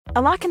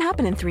A lot can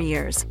happen in 3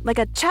 years, like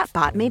a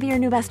chatbot may be your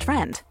new best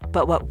friend.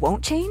 But what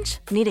won't change?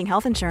 Needing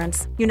health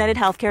insurance. United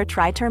Healthcare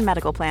Tri-Term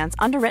Medical Plans,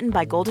 underwritten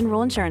by Golden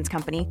Rule Insurance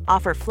Company,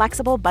 offer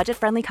flexible,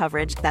 budget-friendly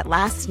coverage that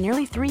lasts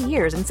nearly 3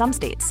 years in some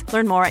states.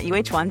 Learn more at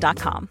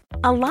uh1.com.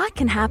 A lot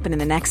can happen in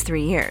the next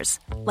 3 years.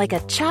 Like a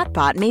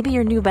chatbot may be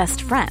your new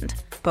best friend.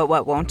 But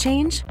what won't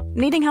change?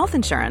 Needing health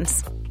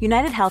insurance.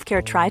 United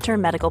Healthcare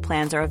Tri-Term Medical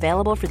Plans are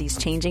available for these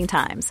changing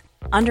times.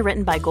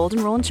 Underwritten by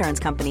Golden Rule Insurance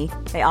Company,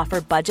 they offer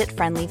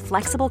budget-friendly,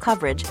 flexible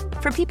coverage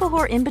for people who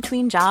are in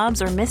between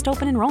jobs or missed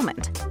open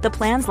enrollment. The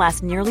plans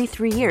last nearly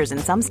 3 years in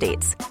some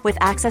states, with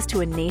access to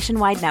a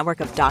nationwide network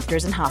of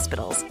doctors and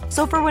hospitals.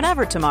 So for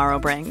whatever tomorrow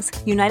brings,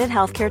 United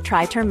Healthcare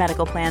Tri-Term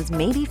Medical Plans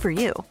may be for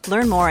you.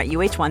 Learn more at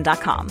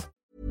uh1.com.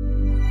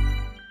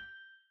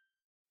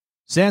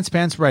 Sans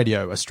Pants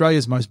Radio,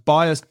 Australia's most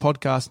biased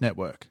podcast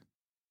network.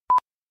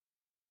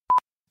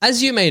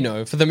 As you may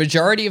know, for the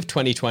majority of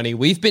 2020,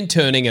 we've been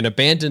turning an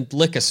abandoned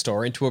liquor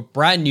store into a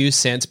brand new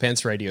Sans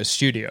Pants Radio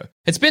studio.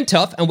 It's been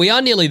tough, and we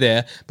are nearly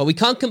there, but we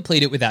can't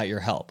complete it without your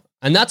help.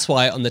 And that's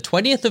why on the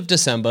 20th of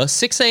December,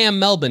 6 a.m.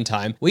 Melbourne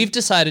time, we've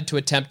decided to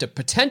attempt a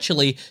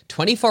potentially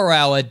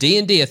 24-hour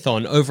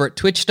D&D-a-thon over at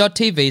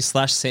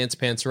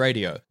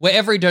twitch.tv/sanspantsradio, where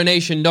every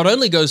donation not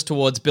only goes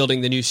towards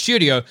building the new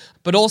studio,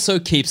 but also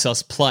keeps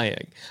us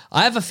playing.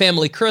 I have a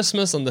family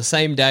Christmas on the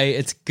same day.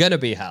 It's gonna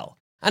be hell.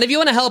 And if you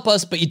want to help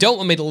us, but you don't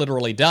want me to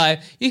literally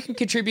die, you can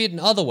contribute in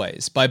other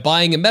ways by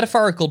buying a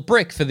metaphorical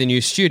brick for the new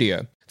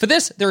studio. For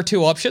this, there are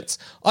two options.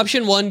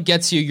 Option 1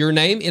 gets you your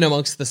name in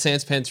amongst the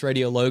Sans Pants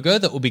Radio logo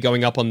that will be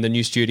going up on the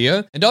new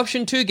studio. And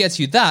option 2 gets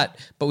you that,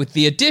 but with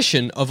the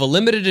addition of a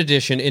limited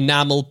edition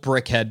enamel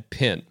brickhead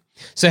pin.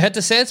 So head to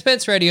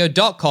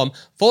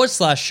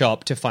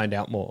sanspantsradio.com/shop to find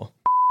out more.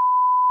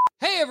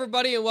 Hey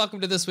everybody, and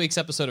welcome to this week's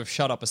episode of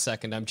Shut Up a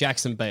Second. I'm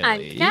Jackson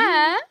Bailey. I'm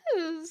Kaz.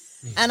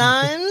 And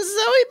I'm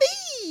Zoe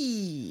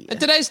B. And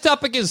today's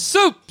topic is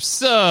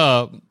soups.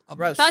 Roast.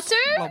 Part 2?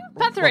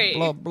 Part 3?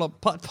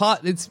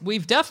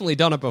 We've definitely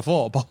done it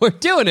before, but we're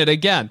doing it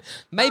again.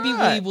 Maybe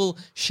we will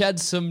shed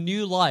some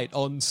new light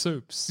on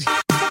soups.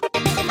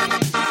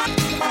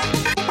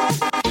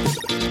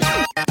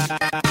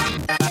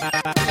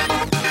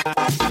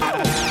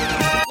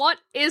 What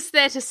is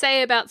there to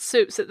say about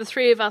soups that the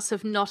three of us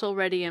have not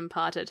already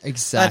imparted?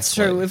 Exactly. That's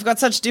true. We've got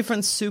such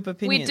different soup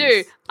opinions. We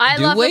do. I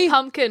Do love we? the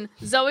pumpkin.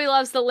 Zoe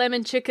loves the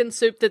lemon chicken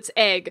soup that's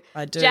egg.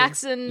 I do.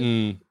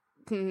 Jackson,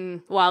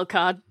 wild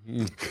card.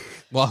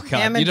 Well,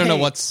 Ham and you don't know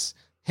pea. what's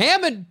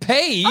ham and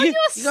pea. Oh, you're You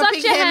got such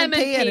big a ham ham and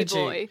and pea pea energy.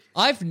 boy.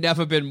 I've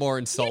never been more You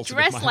insulted.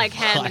 dress in my like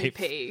ham life. and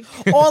pea.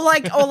 or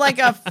like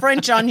a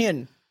French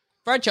onion.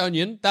 French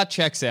onion, that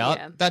checks out.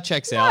 Yeah. That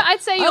checks No, out.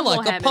 I'd say I you're more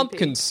like ham a and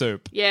pumpkin pea.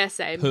 soup. Yeah,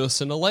 same.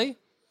 Personally,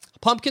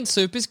 pumpkin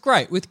soup is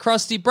great with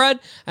crusty bread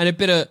and a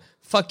bit of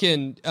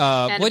fucking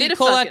what do bit you of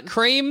call that? fucking.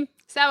 Cream.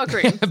 Sour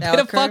cream. A bit Sour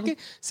of cream. fucking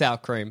sour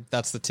cream.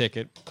 That's the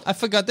ticket. I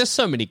forgot. There's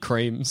so many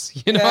creams.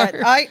 You know.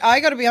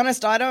 I got to be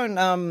honest. I don't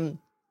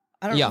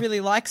Yeah.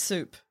 really like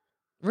soup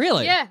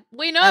Really? Yeah,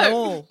 we know. at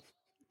all.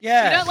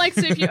 Yeah, You don't like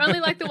soup. You only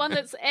like the one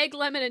that's egg,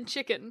 lemon, and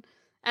chicken.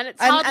 And it's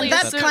and, hardly and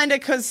that's a soup kind of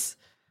because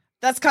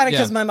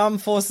Yeah. my mum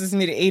forces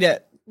me to eat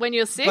it. when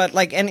you're sick. But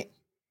like, and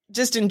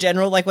just in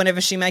general, like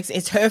whenever she makes,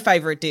 it's her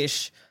favorite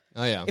dish.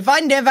 Oh yeah. If I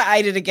never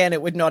ate it again,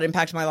 it would not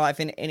impact my life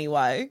in any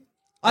way.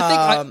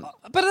 I think,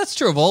 but that's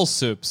true of all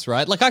soups,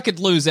 right? Like I could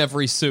lose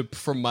every soup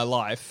from my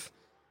life,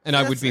 and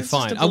I would be it's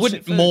just fine. a I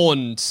wouldn't bullshit food.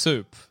 mourn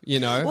soup. You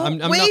know. Well,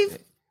 I'm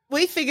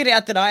we figured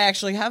out that I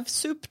actually have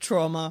soup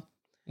trauma.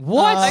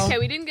 What? Okay,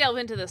 we didn't delve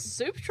into the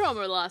soup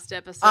trauma last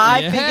episode. I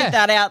Yeah. figured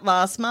that out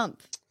last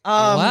month.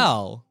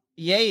 Wow.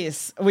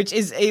 Yes,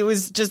 it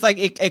was just like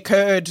it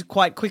occurred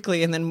quite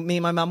quickly, and then me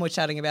and my mum were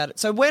chatting about it.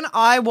 So when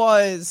I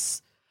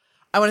was,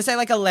 I want to say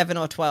like 11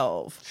 or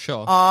 12,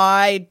 Sure.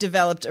 I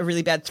developed a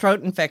really bad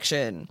throat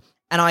infection,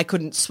 and I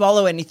couldn't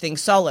swallow anything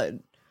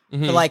solid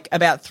for like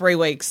about 3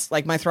 weeks.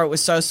 Like my throat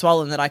was so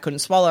swollen that I couldn't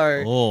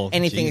swallow Oh,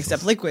 anything Jesus.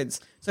 except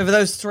liquids. So for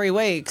those 3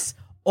 weeks,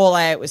 all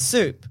I ate was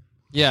soup.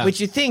 Yeah. Which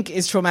you think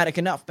is traumatic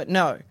enough, but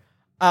no.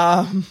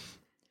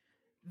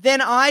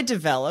 Then I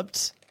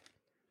developed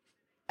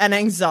an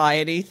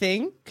anxiety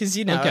thing because,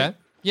 you know, Okay.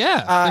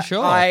 Yeah, for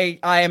sure. I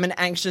am an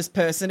anxious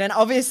person. And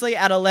obviously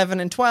at 11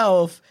 and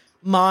 12,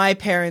 my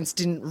parents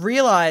didn't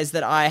realize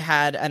that I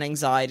had an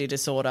anxiety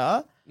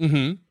disorder.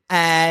 Mm-hmm.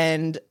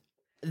 And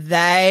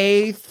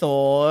they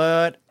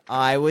thought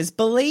I was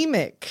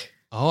bulimic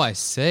Oh, I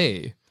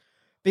see.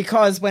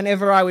 because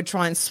whenever I would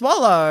try and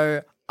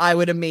swallow, I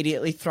would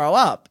immediately throw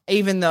up,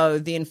 even though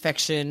the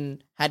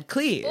infection had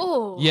cleared.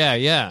 Oh.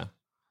 Yeah.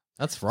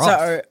 That's rough.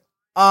 So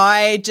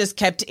I just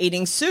kept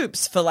eating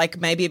soups for like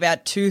maybe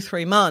about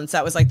 2-3 months.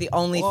 That was like the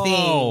only Whoa.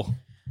 thing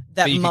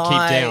that That you could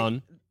keep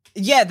down.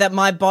 Yeah, that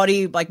my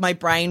body, like my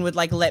brain would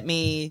like let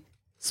me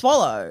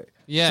swallow.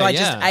 Yeah, So I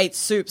just yeah. ate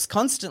soups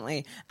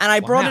constantly. And I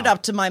brought it Wow.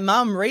 up to my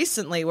mum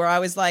recently where I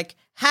was like,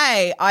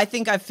 hey, I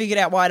think I figured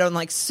out why I don't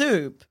like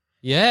soup.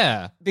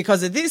 Yeah.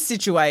 because of this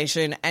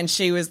situation. And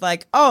she was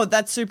like, oh,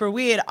 that's super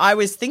weird. I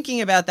was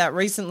thinking about that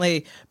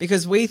recently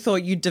because we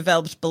thought you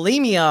developed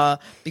bulimia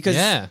because,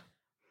 Yeah.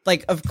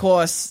 like, of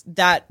course,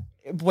 that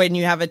when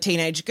you have a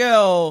teenage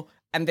girl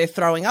and they're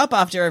throwing up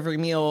after every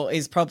meal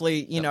is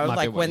probably, you know, Might be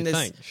like what when you there's...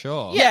 think.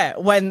 Sure. Yeah,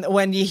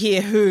 when you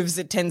hear hooves,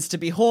 it tends to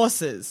be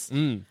horses.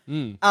 And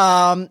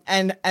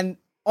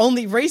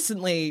only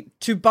recently,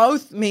 to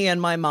both me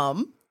and my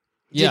mum,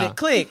 did Yeah. it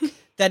click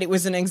that it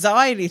was an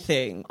anxiety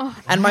thing.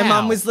 And my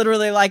mum wow. was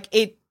literally like,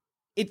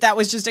 that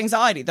was just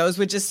anxiety. Those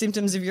were just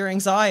symptoms of your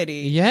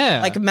anxiety.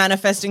 Yeah. Like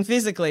manifesting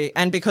physically.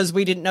 And because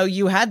we didn't know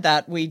you had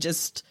that, we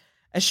just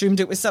assumed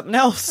it was something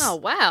else. Oh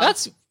wow.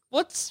 That's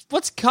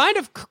what's kind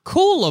of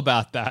cool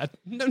about that.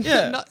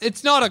 Yeah.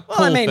 It's not a cool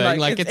Well, I mean, thing.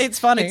 like, it's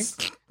funny.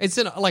 It's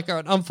an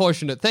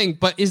unfortunate thing,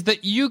 but is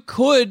that you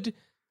could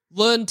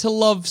learn to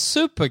love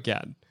soup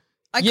again.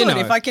 I you could know.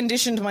 if I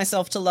conditioned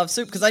myself to love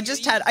soup because I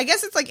just had, I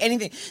guess it's like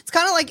anything. It's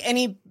kind of like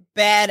any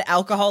bad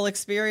alcohol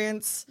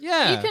experience.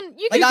 Yeah. you can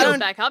Like, I build don't-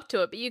 back up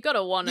to it, but you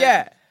gotta want it.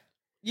 Yeah.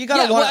 You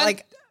gotta Yeah, want well,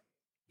 like,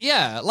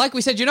 Yeah, like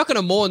we said, you're not going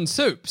to mourn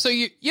soup, so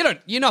you're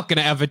not going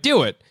to ever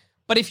do it.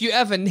 But if you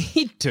ever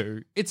need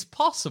to, it's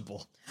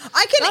possible.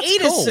 I can That's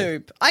eat cool. a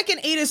soup. I can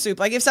eat a soup.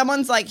 Like if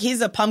someone's like,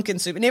 here's a pumpkin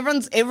soup, and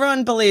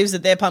everyone believes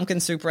that their pumpkin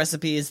soup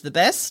recipe is the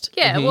best.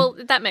 Yeah, well,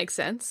 that makes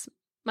sense.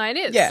 Mine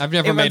is. Yeah. I've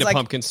never Everyone's made a like-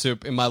 pumpkin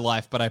soup in my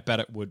life, but I bet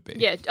it would be.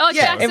 Yeah. Oh,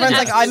 Yeah, Jackson everyone's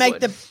like, I absolutely make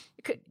would. the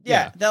Could-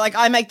 Yeah, they're like,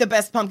 I make the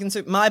best pumpkin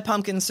soup. My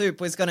pumpkin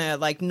soup was gonna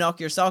like knock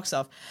your socks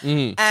off.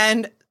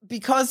 And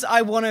because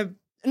I want to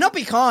not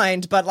be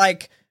kind, but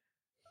like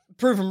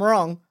prove them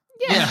wrong.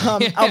 Yeah.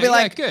 I'll be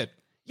like, good.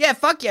 yeah,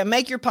 fuck yeah,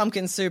 make your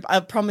pumpkin soup. I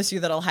promise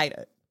you that I'll hate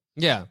it.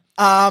 Yeah.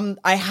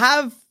 I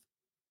have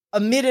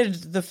omitted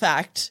the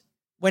fact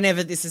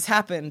whenever this has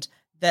happened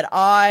that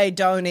I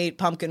don't eat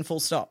pumpkin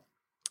full stop.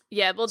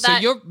 Yeah, well, So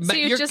that. you're- So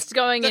you're you're- just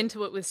going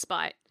into it with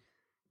spite.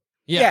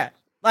 Yeah.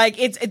 Like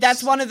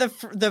that's one of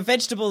the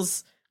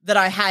vegetables that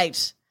I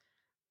hate.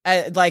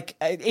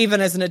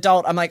 Even as an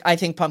adult, I'm like, I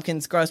think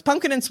pumpkin's gross.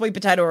 Pumpkin and sweet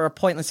potato are a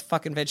pointless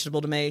fucking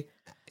vegetable to me.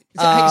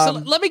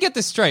 So let me get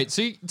this straight.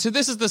 So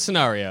this is the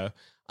scenario.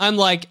 I'm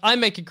like, I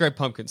make a great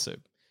pumpkin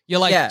soup. You're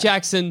like, Yeah.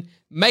 Jackson,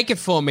 make it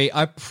for me.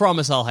 I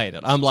promise I'll hate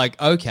it. I'm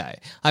like, okay.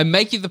 I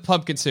make you the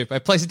pumpkin soup. I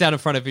place it down in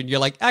front of you, and you're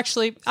like,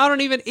 actually, I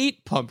don't even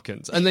eat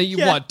pumpkins. And then you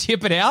Yeah.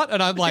 tip it out?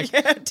 And I'm like,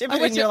 Yeah, tip I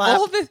it went in to your lap.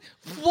 all this.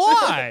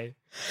 Why?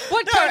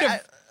 What No, kind of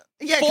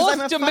yeah, 'cause I'm fourth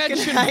a fucking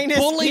dimension heinous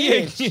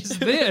bullying bitch. is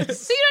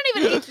this? So you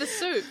don't even eat the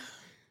soup.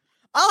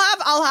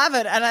 I'll have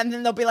it, and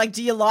then they'll be like,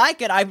 "Do you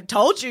like it?" I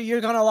told you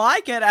you're gonna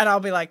like it, and I'll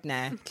be like,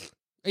 "Nah."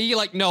 Are you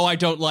like, no, I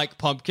don't like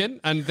pumpkin?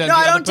 And then No, the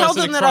I other don't tell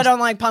person them that I across- don't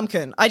like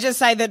pumpkin. I just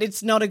say that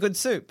it's not a good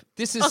soup.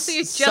 This is Oh, so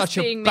you're just such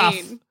a being buff.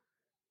 mean.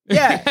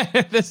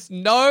 Yeah,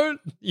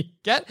 You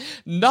get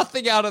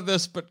nothing out of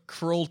this but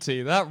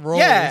cruelty. That rules.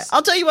 yeah.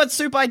 I'll tell you what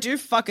soup I do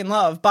fucking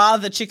love, bar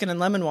the chicken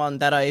and lemon one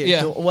that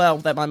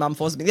that my mum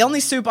forced me. The only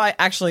soup I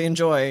actually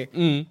enjoy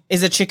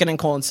is a chicken and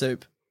corn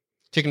soup.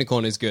 Chicken and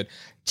corn is good.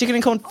 Chicken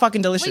and corn,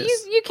 fucking delicious.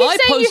 Well, you keep I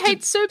saying you posted-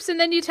 hate soups, and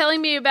then you're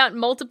telling me about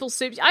multiple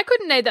soups. I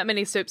couldn't name that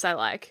many soups I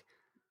like.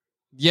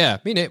 Yeah,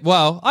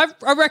 well, I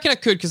reckon I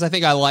could because I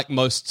think I like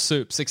most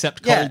soups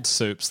except cold Yeah.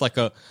 soups, like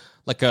a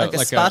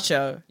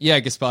gazpacho, Yeah,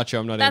 gazpacho.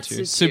 I'm not That's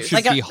into. a Soup juice.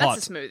 should be hot.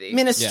 That's a smoothie. Yeah,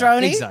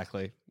 minestrone.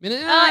 exactly.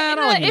 I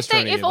don't like if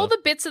minestrone all either.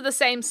 the bits are the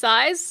same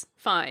size,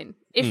 fine.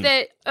 If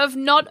they're of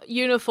not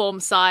uniform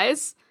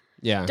size,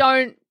 Yeah.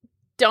 don't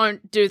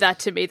do that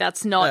to me.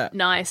 That's not Yeah.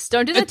 nice.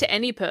 Don't do that to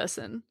any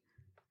person.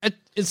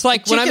 It's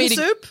like when I'm Chicken eating.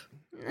 soup.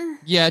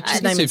 Yeah, name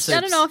chicken it soup. soup. I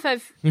don't know if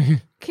I've.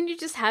 Can you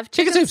just have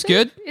Chicken chicken soup's soup?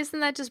 good.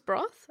 Isn't that just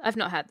broth? I've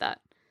not had that.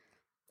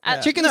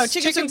 Chicken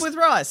Chicken soup with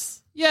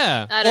rice.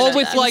 Yeah, I don't or know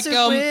with that. like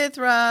soup with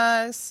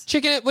rice.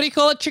 chicken. What do you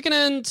call it? Chicken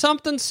and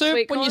something soup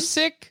Sweet when you're corn?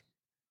 sick.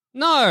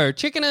 No,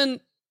 chicken and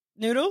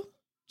Noodle.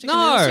 Chicken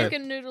no, noodle soup?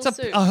 Chicken noodle it's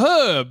soup. a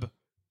herb.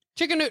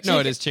 Chicken noodle. No,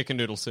 it is chicken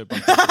noodle soup.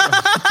 You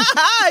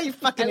I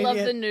fucking love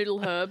the idiot. noodle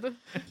herb.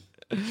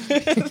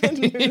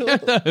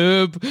 The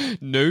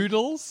herb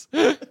noodles.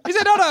 Is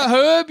it not a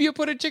herb you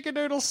put in chicken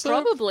noodle soup?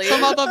 Probably.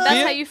 Some other That's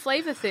bit? how you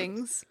flavor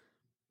things.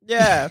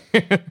 Yeah.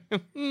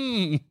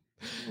 When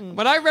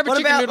I remember What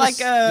chicken about noodles, like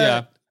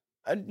yeah.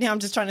 Now I'm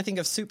just trying to think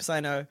of soups I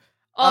know.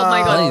 Oh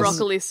my god, Please.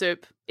 broccoli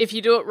soup. If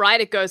you do it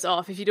right, it goes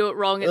off. If you do it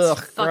wrong, it's Ugh,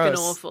 fucking gross.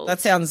 awful. That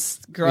sounds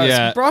gross.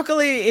 Yeah.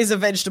 Broccoli is a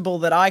vegetable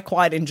that I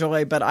quite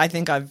enjoy, but I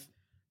think I've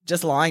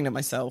just lying to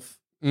myself.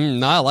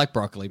 No, I like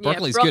broccoli.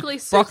 Broccoli's broccoli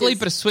good. soup Broccoli, is-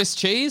 but a Swiss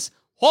cheese.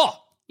 Oh,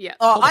 yeah.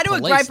 Oh, Call the I do a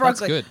police, great that's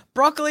broccoli. good.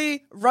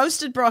 Broccoli,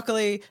 roasted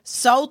broccoli,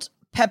 salt,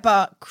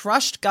 pepper,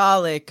 crushed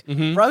garlic.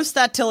 Mm-hmm. Roast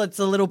that till it's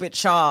a little bit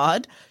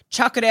charred.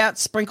 chuck it out,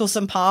 sprinkle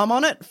some parm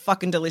on it.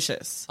 Fucking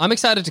delicious. I'm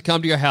excited to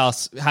come to your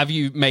house, have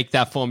you make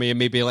that for me, and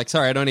me be like,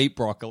 sorry, I don't eat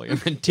broccoli, and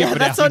then tip it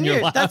That's out on in your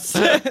you. lap.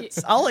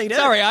 I'll eat it.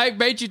 Sorry, I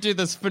made you do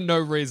this for no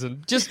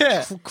reason. Just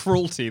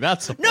cruelty,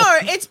 that's all. No,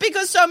 it's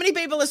because so many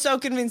people are so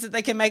convinced that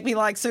they can make me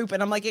like soup,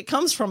 and I'm like, it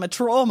comes from a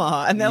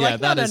trauma, and they're Yeah,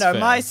 like, no, that is no,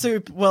 fair. my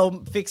soup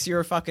will fix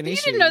your fucking You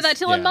issues. didn't know that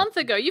till a Yeah. month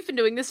ago. You've been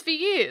doing this for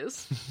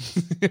years.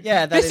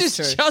 Yeah, that This is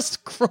is true.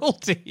 just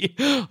cruelty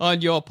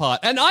on your part.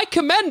 And I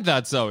commend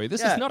that, Zoe.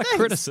 This Yeah, is not thanks. a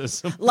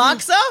criticism.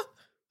 Laksa?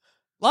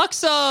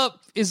 Laksa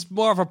is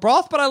more of a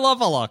broth, but I love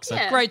a laksa.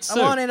 Yeah. Great I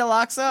soup. won't eat a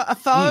laksa. A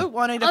pho?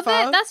 Won't eat a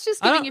pho? That's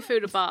just I giving don't- your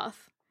food a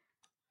bath.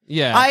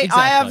 Yeah, I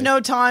exactly. have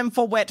no time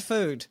for wet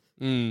food.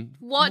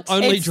 What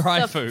Only It's dry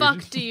the food.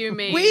 fuck do you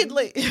mean?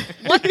 Weirdly.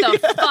 What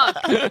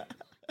the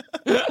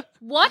fuck?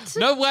 What?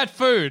 No wet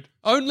food.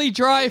 Only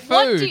dry food.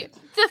 What do you,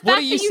 the fact What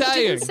are you that you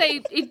saying? didn't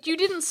say you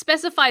didn't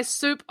specify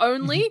soup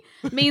only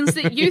means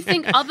that you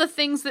think other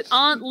things that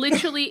aren't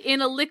literally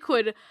in a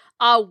liquid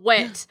are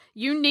wet.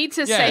 You need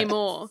to say Yeah.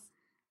 more.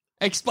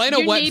 Explain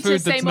You a wet need food to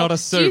say that's more. not a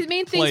soup. Do you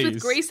mean things please.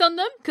 with grease on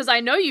them? Because I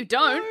know you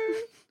don't.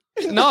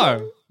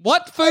 No.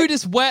 What food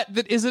is wet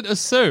that isn't a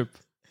soup?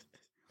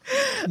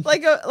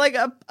 like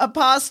a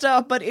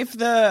pasta, but if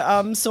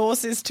the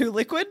sauce is too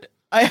liquid,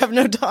 I have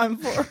no time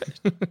for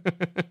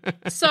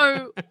it.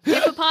 So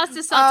if a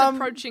pasta starts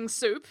approaching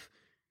soup,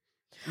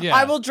 Yeah.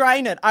 I will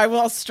drain it. I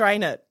will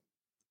strain it.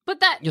 but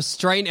that You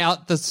strain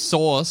out the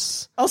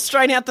sauce. I'll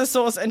strain out the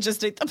sauce and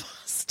just eat the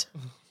pasta.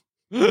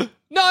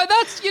 No,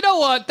 that's, you know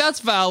what?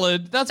 That's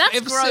valid. That's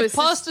if gross.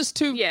 pasta's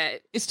too, yeah.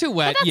 it's too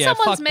wet. But that's yeah,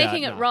 someone's fuck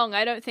making that, it no. wrong.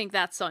 I don't think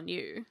that's on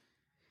you.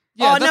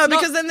 Yeah, oh no, that's not-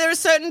 because then there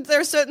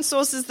are certain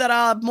sauces that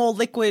are more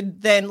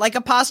liquid than like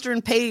a pasta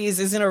and peas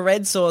is in a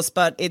red sauce,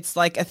 but it's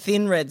like a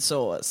thin red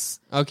sauce.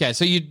 Okay,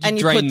 so you And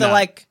you drain put the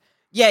that.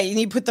 and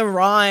you put the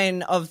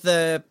rind of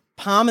the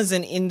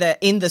parmesan in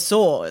the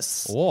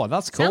sauce. Oh,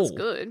 that's cool. Sounds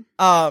good.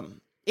 I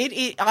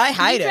Can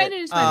hate you it. drain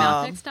it into my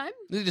mouth next time?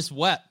 They're just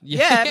wet.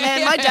 Yeah,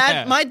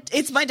 man,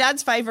 it's my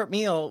dad's favorite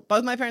meal.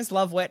 Both my parents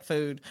love wet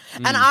food.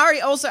 Mm.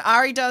 And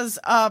Ari does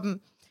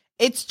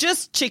it's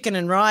just chicken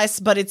and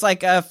rice, but it's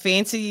like a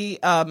fancy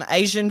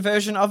Asian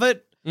version of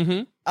it.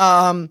 Mhm.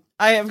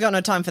 I have got no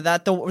time for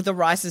that. The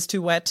rice is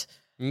too wet.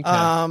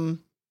 Okay.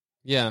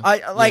 Yeah.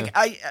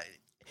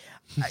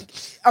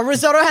 A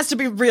risotto has to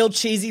be real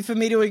cheesy for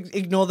me to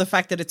ignore the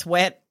fact that it's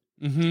wet.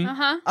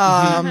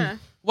 Uh-huh.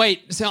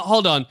 Wait, so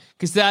hold on,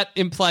 because that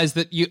implies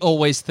that you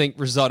always think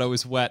risotto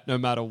is wet no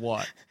matter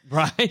what,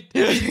 right?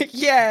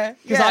 Yeah,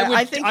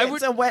 I think I it's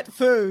would- a wet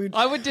food.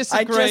 I would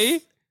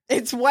disagree.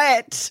 It's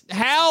wet.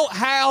 How?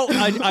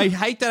 I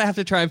hate that I have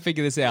to try and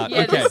figure this out.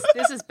 Yeah, okay.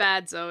 this is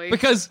bad, Zoe.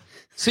 Because,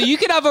 so you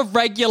can have a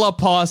regular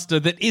pasta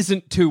that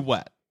isn't too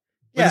wet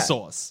with Yeah. a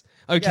sauce.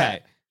 Okay. Yeah.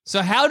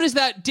 So how does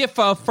that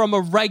differ from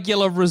a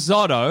regular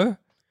risotto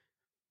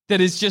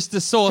that is just the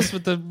sauce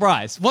with the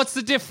rice? What's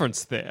the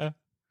difference there?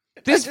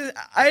 This,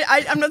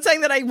 I'm not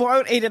saying that I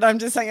won't eat it. I'm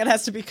just saying it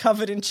has to be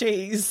covered in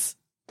cheese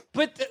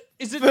but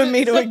is it for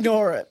me to is that-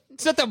 ignore it.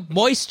 Is that the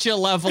moisture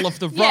level of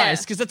the Yeah.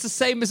 rice? Because that's the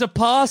same as a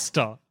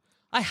pasta.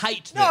 I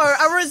hate this. No,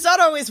 a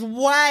risotto is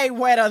way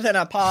wetter than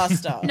a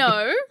pasta.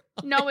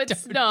 No,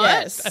 it's not.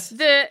 Yes. Yes,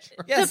 the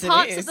it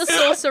parts is. of the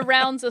sauce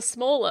around are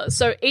smaller,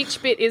 so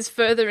each bit is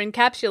further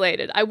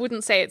encapsulated. I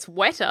wouldn't say it's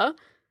wetter.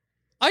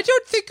 I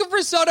don't think a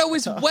risotto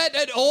is wet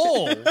at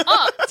all.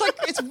 It's like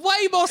it's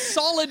way more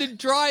solid and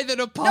dry than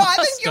a pasta. No,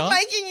 I think you're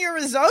making your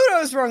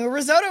risottos wrong. A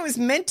risotto is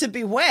meant to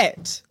be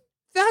wet.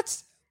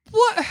 That's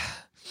what.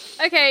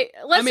 Okay,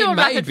 let's I mean, do a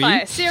rapid maybe.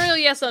 fire. Cereal,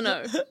 yes or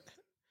no?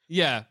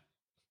 Yeah.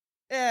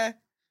 Yeah.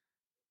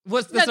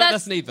 That's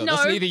neither. no.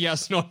 That's neither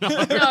yes nor no.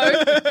 No.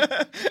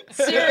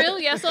 Cereal,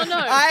 yes or no?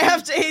 I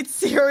have to eat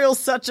cereal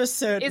such a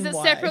certain Is it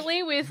way.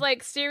 separately with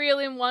like cereal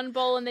in one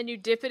bowl and then you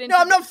dip it into? No,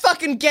 I'm not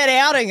fucking get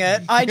outing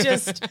it. I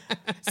just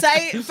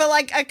say for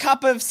like a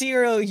cup of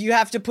cereal, you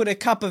have to put a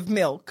cup of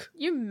milk.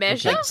 You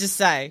measure? Like just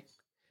say.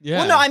 Yeah.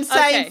 Well, no, I'm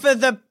saying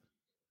Okay.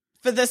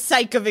 for the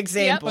sake of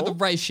example, But the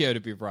ratio to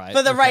be right.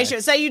 for the Okay. ratio.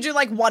 Say you do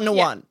like 1 to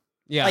 1.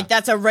 Yeah. Like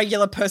that's a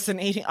regular person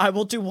eating. I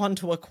will do 1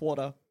 to a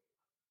quarter.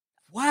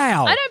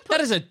 Wow. I don't put-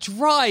 That is a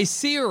dry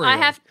cereal.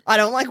 I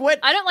don't like wet.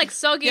 I don't like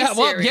soggy Yeah,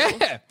 well, cereal.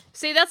 yeah.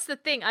 See, that's the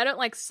thing. I don't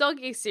like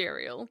soggy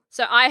cereal.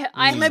 So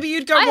I Maybe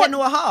you'd go I 1 had-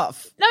 to a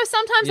half. no.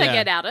 Sometimes I Yeah.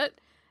 get out it.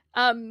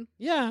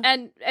 Yeah.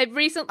 And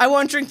recently, I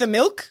won't drink the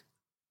milk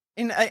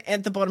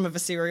at the bottom of a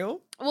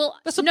cereal. well,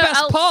 That's the no,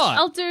 best part.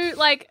 I'll do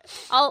like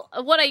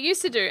what I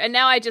used to do, and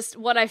now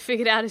what I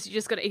figured out is you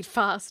just got to eat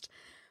fast.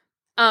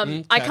 I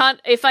Okay. can't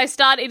if I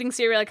start eating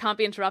cereal, I can't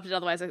be interrupted.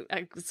 Otherwise,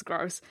 it's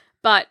gross.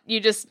 But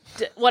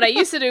what I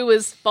used to do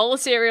was bowl of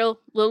cereal,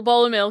 little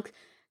bowl of milk,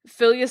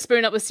 fill your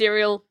spoon up with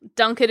cereal,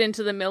 dunk it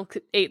into the milk,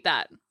 eat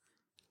that.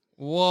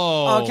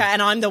 Whoa. Okay,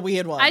 and I'm the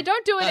weird one. I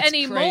don't do it That's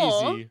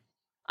anymore. crazy.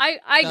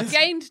 I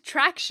gained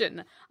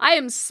traction. I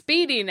am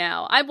speedy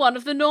now. I'm one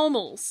of the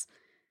normals.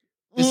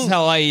 This is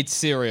how I eat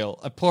cereal.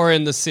 I pour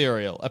in the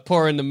cereal. I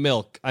pour in the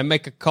milk. I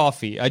make a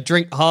coffee. I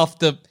drink half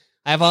the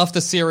I have half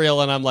the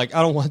cereal and I'm like,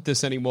 I don't want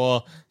this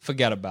anymore.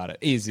 Forget about it.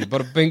 Easy.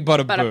 Bada bing, bada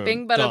boom. Bada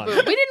bing, bada Done. boom.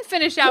 We didn't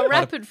finish our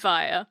rapid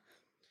fire.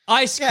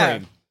 Ice cream. Yeah.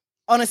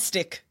 On a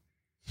stick.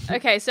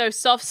 Okay, so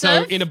soft So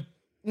serve. in a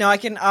No,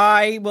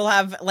 I will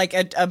have like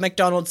a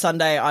McDonald's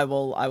sundae. I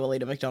will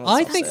eat a McDonald's.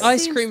 I soft think serve.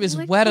 ice Seems cream is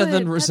liquid. wetter than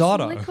That's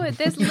risotto. liquid.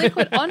 There's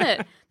liquid on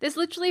it. There's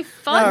literally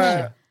fudge.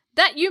 No.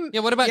 That you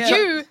Yeah, what about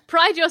you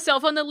pride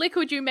yourself on the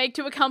liquid you make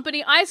to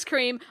accompany ice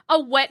cream, a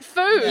wet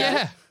food.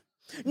 Yeah.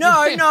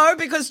 No,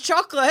 because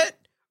chocolate,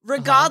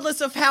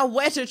 regardless of how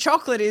wet a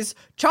chocolate is,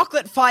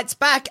 chocolate fights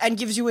back and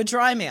gives you a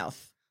dry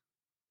mouth.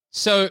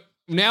 So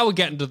now we're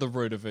getting to the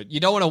root of it. You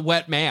don't want a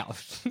wet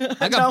mouth.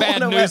 I got don't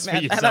bad want a wet news for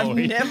mouth, you, and I've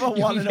Zoe. never Your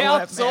wanted a wet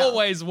mouth's mouth.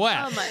 always wet.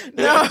 Oh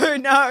my.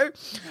 No.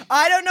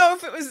 I don't know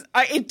if it was.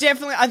 I think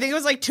it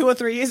was like 2 or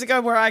 3 years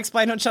ago where I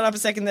explained on Shut Up a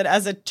Second that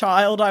as a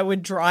child I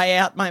would dry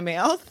out my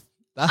mouth.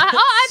 That's I've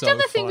so done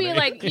the thing where you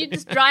funny. like you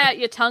just dry out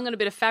your tongue on a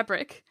bit of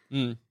fabric.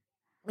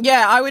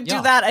 Yeah, I would Yeah.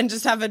 do that and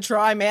just have a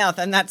dry mouth,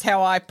 and that's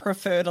how I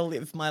prefer to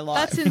live my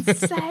life.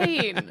 That's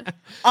insane.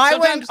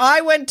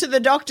 I went to the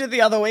doctor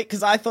the other week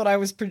because I thought I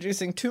was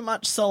producing too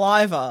much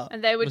saliva.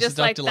 And they were Was the just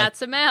like, doctor like-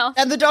 that's a mouth.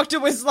 And the doctor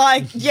was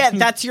like, yeah,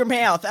 that's your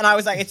mouth. And I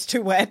was like, it's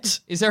too wet.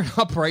 Is there an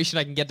operation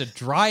I can get to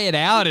dry it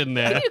out in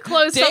there? You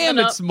close Damn,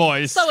 something it's up.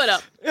 moist. Sew it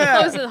up.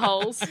 Close the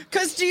holes.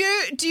 Because do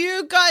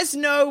you guys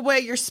know where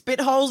your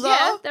spit holes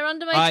Yeah, are? they're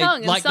under my I tongue.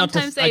 And like not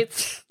to- sometimes they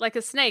like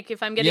a snake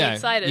if I'm getting Yeah,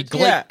 excited. You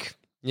glink.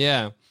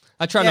 Yeah.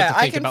 I try not Yeah, to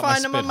I think can about find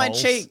my them on my spit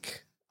holes.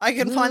 cheek. I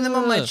can find them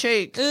on my Ugh.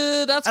 cheek.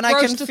 That's And I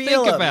gross can to feel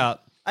think them.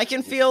 about. I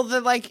can feel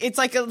it's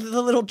like the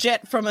little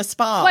jet from a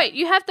spa. Wait,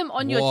 you have them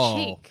on your Whoa.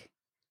 cheek.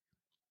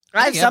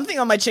 I have Yeah. something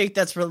on my cheek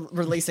that's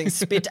releasing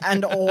spit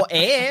and or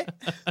air.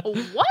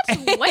 What?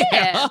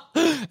 Where?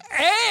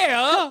 Air?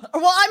 Well,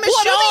 I'm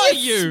What are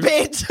assuming you?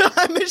 it's spit.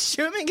 I'm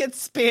assuming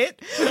it's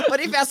spit. But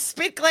if our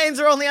spit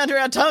glands are only under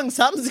our tongue,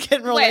 something's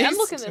getting released. Wait, I'm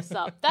looking this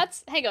up.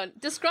 Hang on.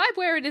 Describe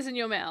where it is in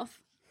your mouth.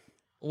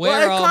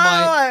 Where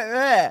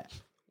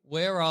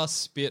are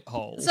spit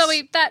holes?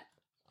 Zoe,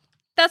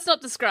 that's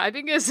not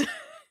describing, is it?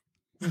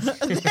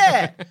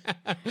 There,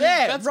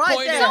 That's right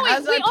pointing. there. Zoe,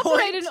 as we I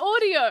operate point, in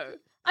audio.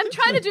 I'm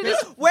trying to do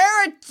this.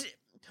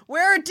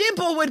 where a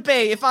dimple would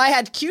be if I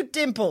had cute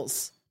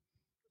dimples.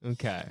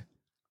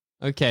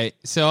 Okay,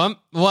 so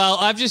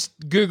I've just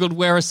Googled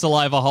where are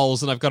saliva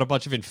holes and I've got a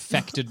bunch of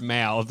infected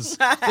mouths.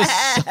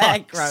 This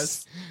sucks.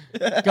 Gross.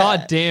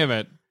 God damn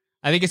it.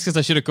 I think it's because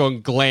I should have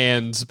gone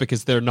glands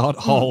because they're not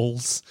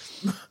holes.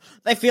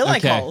 They feel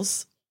like Okay.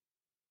 holes.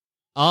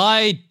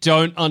 I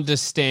don't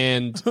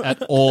understand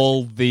at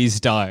all these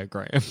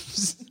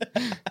diagrams.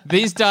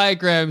 These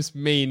diagrams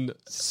mean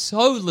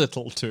so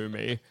little to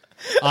me.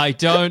 I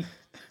don't.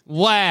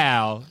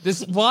 Wow.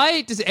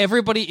 Why does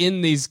everybody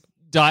in these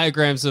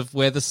diagrams of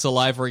where the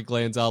salivary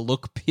glands are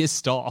look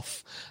pissed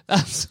off?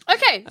 That's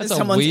Okay. That's a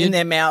Someone's weird. in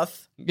their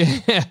mouth.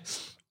 Yeah.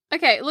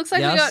 Okay, it looks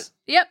like we got... Yes.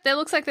 Yep, there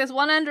looks like there's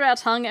one under our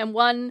tongue and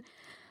one...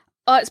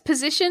 it's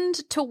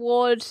positioned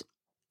toward,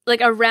 like,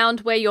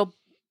 around where your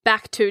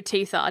back two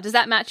teeth are. Does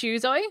that match you,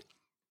 Zoe?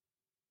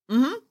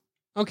 Mm-hmm.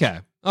 Okay.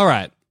 All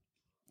right.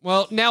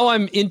 Well, now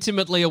I'm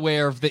intimately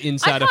aware of the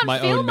inside of can't my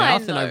feel own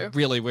mouth, mine, and I though.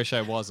 really wish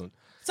I wasn't.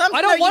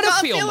 I don't wanna you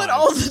can't feel feel it mine.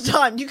 all the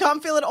time. You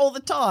can't feel it all the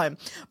time.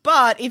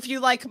 But if you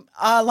like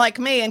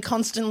me and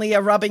constantly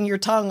are rubbing your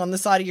tongue on the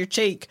side of your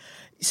cheek,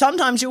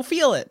 sometimes you'll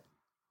feel it.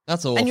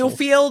 That's awful. And you'll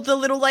feel the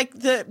little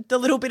the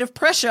little bit of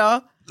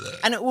pressure,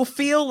 and it will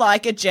feel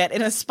like a jet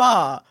in a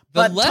spa,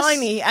 but less-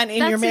 tiny and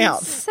in your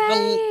mouth.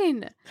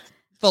 Insane.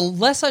 The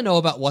less I know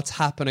about what's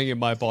happening in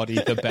my body,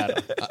 the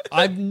better.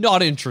 I'm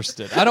not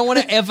interested. I don't want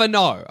to ever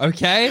know,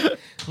 okay?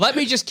 Let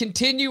me just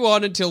continue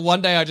on until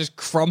one day I just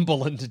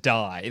crumble and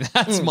die.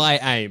 That's my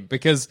aim,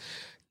 because,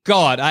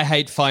 God, I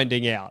hate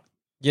finding out,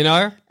 you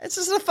know? It's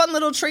just a fun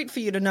little treat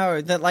for you to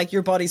know that like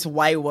your body's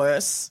way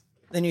worse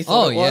than you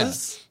thought it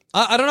was.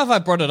 I don't know if I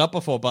brought it up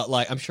before, but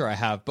like I'm sure I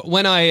have. But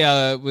when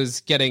I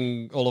was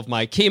getting all of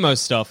my chemo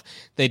stuff,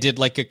 they did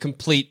like a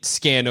complete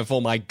scan of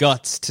all my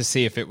guts to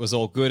see if it was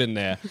all good in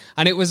there.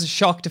 And it was a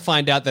shock to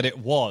find out that it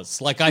was.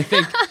 Like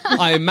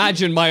I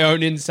imagine my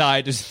own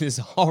inside is this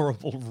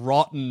horrible,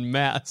 rotten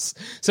mess.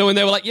 So when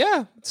they were like,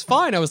 yeah, it's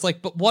fine, I was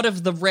like, but what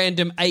of the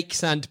random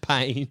aches and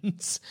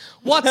pains?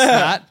 What's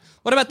that?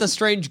 What about the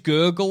strange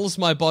gurgles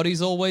my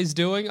body's always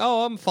doing?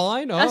 Oh, I'm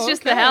fine. Oh, That's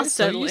just the okay, house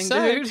so you settling,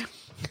 say. dude.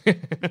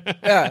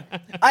 Yeah.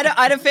 I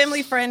had a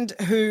family friend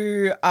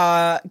who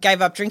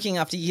gave up drinking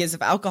after years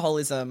of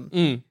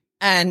alcoholism.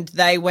 And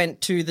they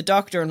went to the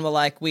doctor and were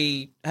like,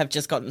 we have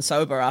just gotten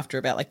sober after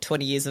about like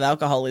 20 years of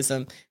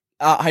alcoholism.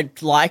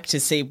 I'd like to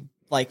see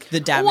like the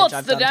damage What's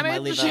I've the done to my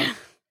damage? liver.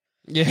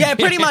 Yeah,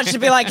 pretty much to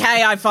be like,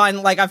 hey, I've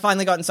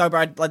finally gotten sober.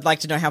 I'd like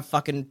to know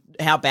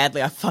how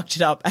badly I fucked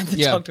it up. And the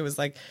Yeah. doctor was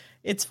like,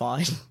 it's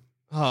fine.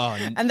 Oh,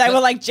 And they were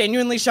like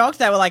genuinely shocked.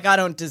 They were like, I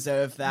don't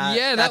deserve that.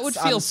 Yeah, that would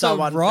feel I'm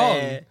so unfair. wrong.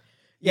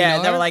 Yeah,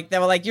 You they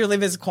know? were like, your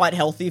liver's quite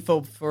healthy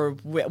for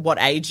what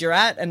age you're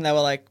at, and they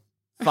were like,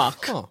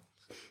 fuck. Huh.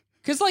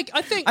 Because, like,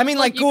 I think... I mean,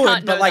 like, you good,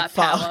 can't know but, like, that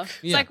power. fuck.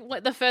 It's Yeah.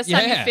 like the first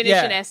time you Yeah. finish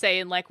Yeah. an essay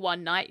in like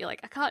one night, you're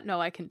like, I can't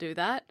know I can do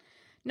that.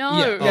 No.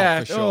 Yeah, oh, Yeah,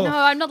 for sure. oh. No,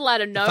 I'm not allowed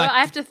to know. fact-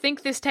 I have to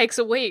think this takes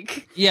a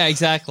week. Yeah,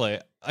 exactly.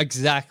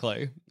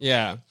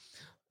 Yeah.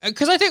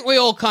 Because I think we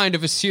all kind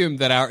of assume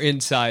that our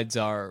insides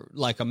are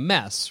like a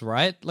mess,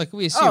 right? Like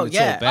we assume Oh, it's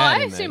yeah. all bad. Oh,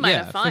 I in assume there. mine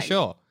yeah, are fine. for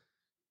sure.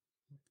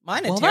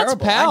 Mine are Well, that's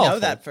terrible. I know powerful.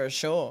 that for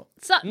sure.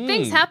 So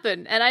things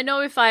happen, and I know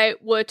if I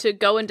were to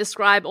go and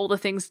describe all the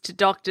things to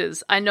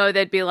doctors, I know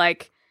they'd be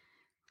like,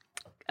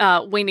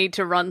 we need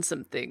to run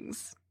some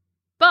things.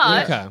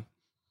 But Okay.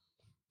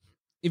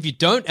 If you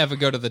don't ever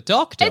go to the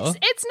doctor,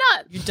 it's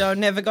not. You don't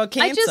never got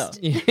I cancer.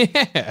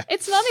 yeah,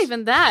 It's not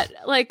even that.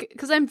 Like,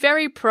 because I'm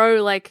very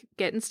pro, like,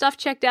 getting stuff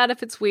checked out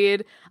if it's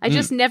weird. I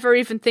just never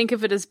even think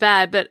of it as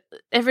bad. But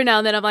every now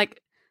and then I'm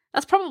like,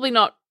 that's probably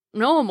not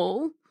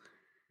normal.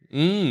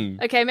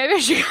 Okay, maybe I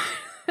should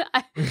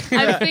go.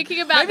 I'm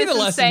thinking about Maybe this the and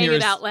lesson saying here it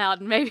is- out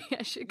loud. And maybe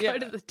I should go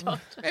to the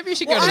doctor. maybe you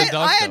should Well, go to the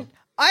doctor.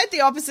 I had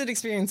the opposite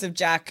experience of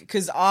Jack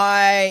because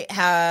I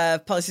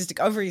have polycystic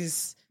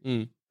ovaries.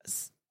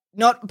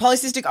 Not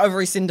polycystic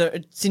ovary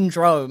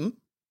syndrome,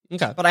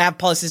 Okay. but I have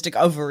polycystic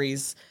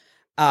ovaries,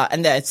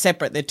 and they're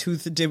separate. They're two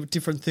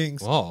different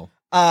things. Whoa.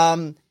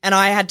 And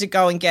I had to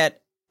go and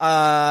get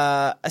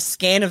a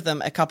scan of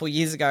them a couple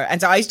years ago.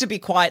 And so I used to be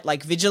quite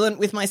like vigilant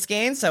with my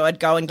scans. So I'd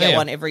go and get Yeah.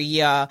 one every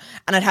year,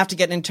 and I'd have to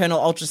get an internal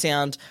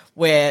ultrasound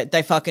where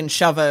they fucking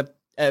shove an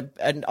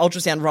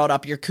ultrasound rod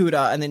up your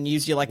cooter and then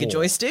use you like a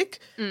joystick.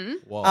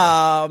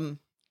 Whoa.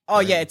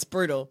 Yeah, it's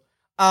brutal.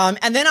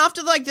 And then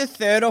after like the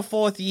third or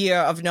fourth year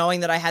of knowing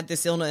that I had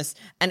this illness,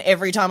 and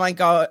every time I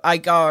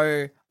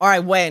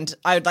went,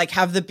 I would like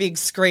have the big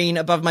screen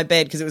above my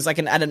bed because it was like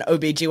at an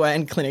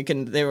OBGYN clinic,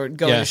 and they were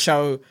going to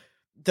show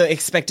the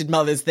expected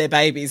mothers their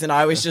babies, and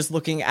I was just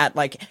looking at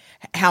like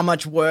how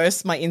much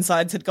worse my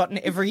insides had gotten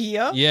every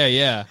year.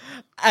 Yeah.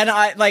 And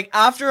I like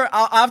after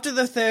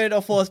the third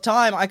or fourth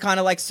time, I kind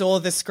of like saw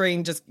the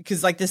screen just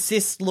because like the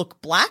cysts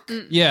look black.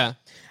 Yeah.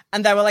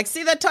 And they were like,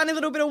 see that tiny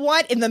little bit of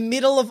white in the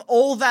middle of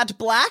all that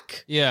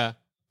black? Yeah.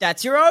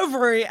 That's your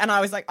ovary. And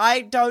I was like, I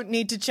don't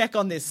need to check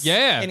on this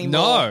anymore.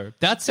 No.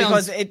 That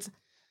sounds... Because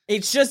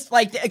it's just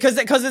like, because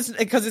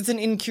it's an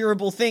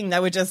incurable thing.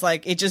 They were just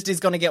like, it just is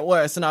going to get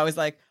worse. And I was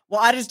like,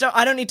 well, I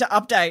don't need to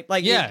update.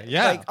 Like, Yeah.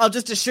 Like, I'll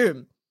just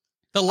assume.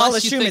 the I'll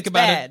less you assume think it's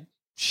about bad. it,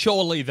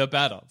 surely the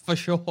better. For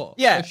sure.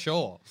 Yeah. For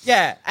sure.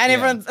 Yeah. And Yeah.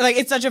 everyone's like,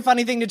 it's such a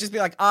funny thing to just be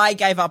like, I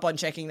gave up on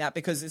checking that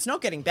because it's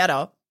not getting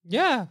better.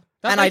 Yeah.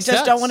 And I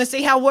just don't want to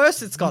see how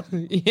worse it's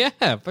gotten.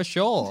 Yeah, for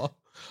sure.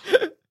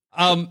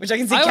 Which I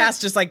can see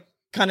Cass just like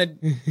kind of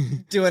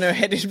doing her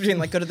head in between,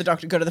 like, go to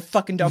the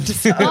fucking doctor.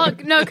 Oh,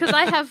 no, because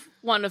I have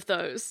one of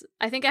those.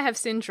 I think I have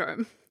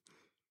syndrome.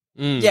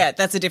 Yeah,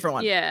 that's a different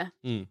one. Yeah.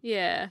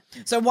 Yeah.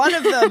 So one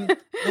of them,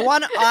 the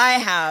one I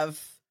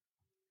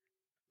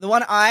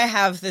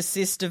have the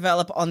cyst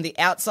develop on the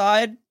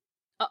outside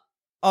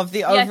of the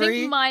Yeah, I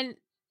ovary. think mine...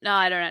 No,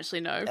 I don't actually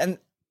know. And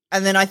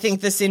then I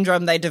think the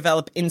syndrome they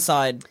develop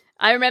inside.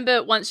 I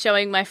remember once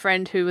showing my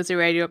friend who was a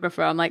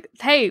radiographer, I'm like,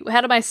 hey,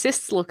 how do my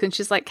cysts look? And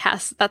she's like,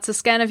 Cass, that's a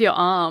scan of your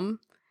arm.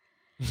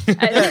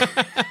 I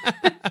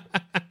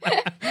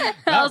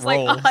was like,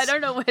 oh, I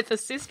don't know where the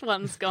cyst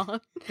one's gone.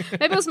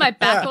 Maybe it was my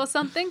back or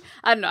something.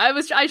 I don't know.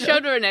 I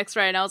showed her an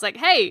x-ray and I was like,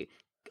 hey,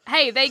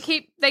 they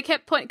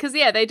kept pointing, because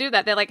yeah, they do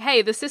that. They're like,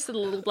 hey, the cysts are the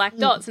little black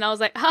dots. And I was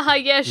like, haha,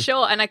 yeah,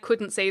 sure. And I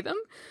couldn't see them.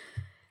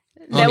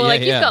 They were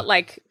like, you've got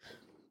like,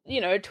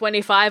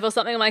 25 or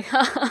something. I'm like,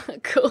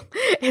 cool.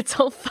 It's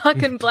all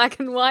fucking black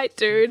and white,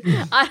 dude.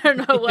 I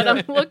don't know what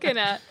I'm looking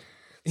at.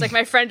 It's like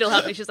my friend will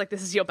help me. She's like,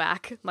 this is your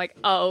back. I'm like,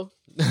 oh.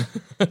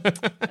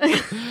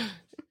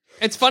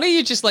 It's funny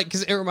you just like,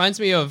 because it reminds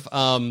me of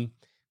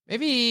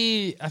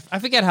maybe, I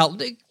forget how,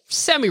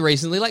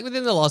 semi-recently, like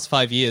within the last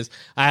 5 years,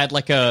 I had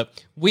like a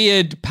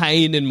weird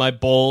pain in my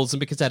balls, and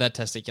because I'd had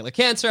testicular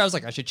cancer, I was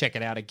like, I should check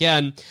it out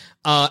again.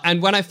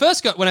 And when I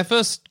first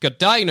got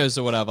diagnosed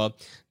or whatever,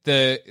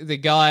 the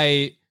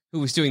guy who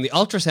was doing the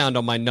ultrasound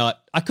on my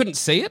nut, I couldn't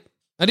see it.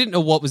 I didn't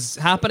know what was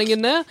happening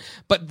in there.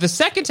 But the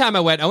second time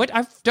I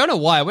don't know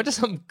why, I went to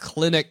some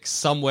clinic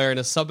somewhere in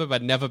a suburb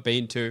I'd never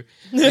been to.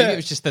 Maybe it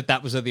was just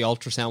that was where the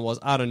ultrasound was.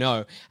 I don't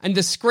know. And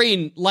the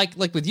screen, like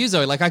with you,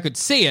 Zoe, like I could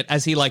see it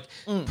as he like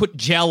put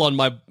gel on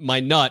my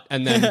nut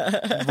and then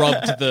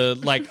rubbed the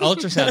like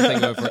ultrasound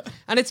thing over it.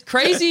 And it's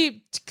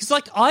crazy because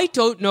like I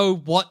don't know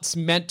what's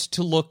meant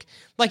to look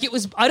like it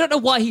was. I don't know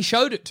why he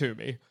showed it to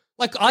me.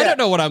 Like, I don't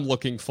know what I'm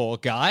looking for,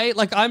 guy.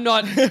 Like, I'm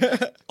not...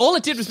 All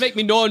it did was make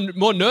me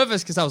more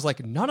nervous because I was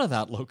like, none of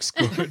that looks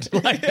good.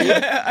 Like,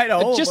 I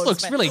know. it just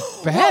looks bad. really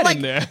bad like,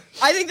 in there.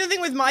 I think the thing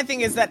with my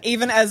thing is that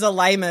even as a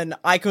layman,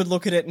 I could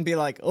look at it and be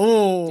like,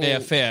 oh. Yeah,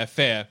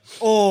 fair.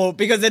 Oh,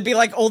 because there'd be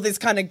like all this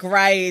kind of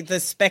grey, the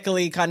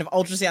speckly kind of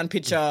ultrasound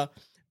picture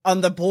on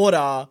the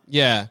border.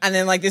 Yeah. And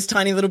then like this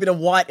tiny little bit of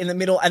white in the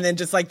middle and then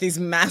just like these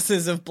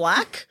masses of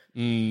black.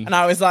 And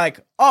I was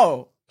like,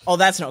 oh,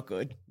 that's not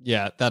good.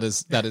 Yeah, that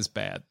is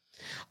bad.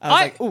 I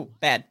was like, ooh,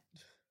 bad.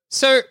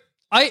 So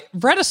I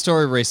read a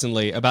story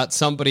recently about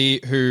somebody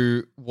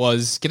who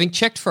was getting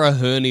checked for a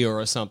hernia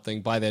or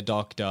something by their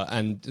doctor,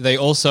 and they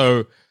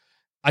also,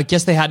 I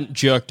guess they hadn't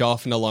jerked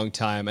off in a long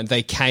time, and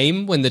they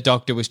came when the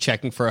doctor was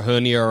checking for a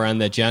hernia around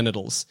their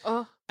genitals.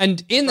 Oh.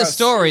 And in the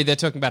story, they're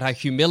talking about how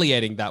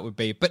humiliating that would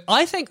be. But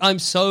I think I'm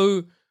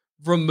so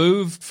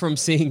removed from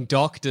seeing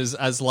doctors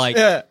as like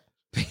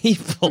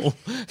people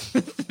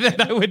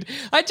that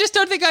I just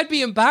don't think I'd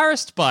be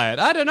embarrassed by it.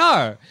 I don't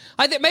know.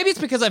 I think maybe it's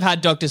because I've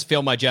had doctors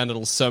feel my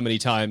genitals so many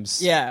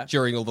times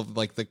during all the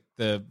like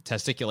the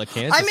testicular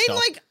cancer I mean, stuff.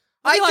 like,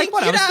 I think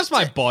whatever, you'd it's have just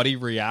my body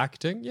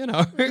reacting, you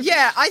know?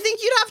 Yeah, I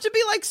think you'd have to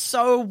be like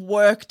so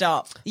worked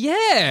up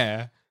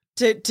Yeah.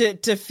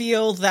 to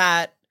feel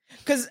that.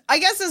 Because I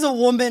guess as a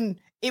woman,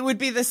 it would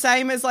be the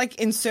same as like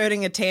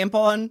inserting a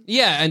tampon.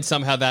 Yeah, and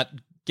somehow that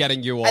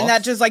getting you off. And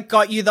that just like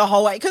got you the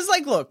whole way. Because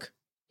like, look,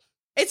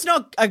 it's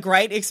not a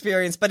great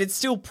experience, but it's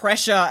still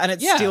pressure and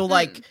it's still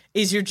like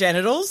is your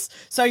genitals.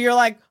 So you're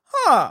like,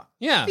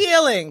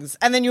 feelings.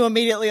 And then you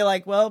immediately are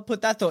like, well,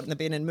 put that thought in the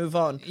bin and move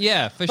on.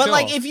 Yeah, for but sure.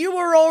 like if you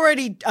were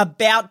already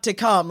about to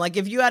come, like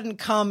if you hadn't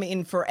come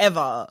in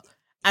forever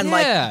and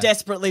like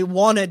desperately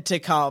wanted to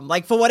come,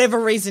 like for whatever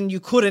reason you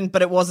couldn't,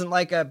 but it wasn't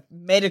like a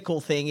medical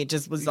thing. It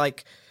just was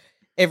like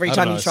every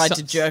time you tried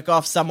to jerk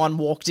off, someone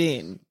walked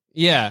in.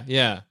 Yeah,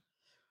 yeah.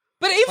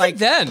 But even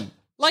then,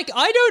 like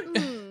I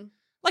don't,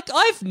 like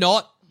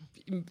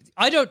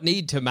I don't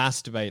need to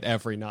masturbate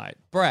every night.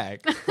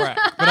 Brag. But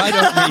I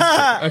don't need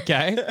to,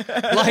 okay?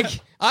 Like,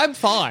 I'm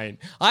fine.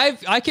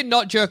 I can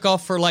not jerk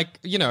off for like,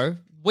 you know,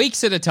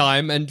 weeks at a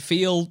time and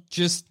feel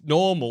just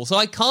normal. So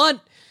I can't,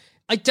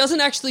 it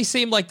doesn't actually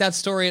seem like that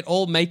story at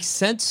all makes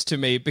sense to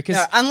me because...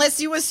 No,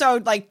 unless you were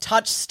so, like,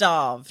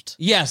 touch-starved.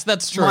 Yes,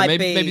 that's true.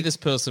 Maybe this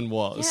person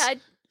was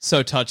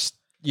so touched.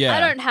 Yeah.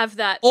 I don't have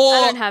that.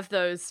 I don't have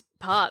those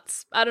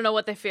parts. I don't know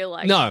what they feel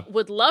like. No.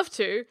 Would love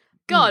to.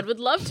 God, would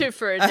love to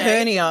for a day.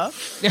 Hernia.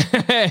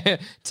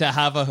 To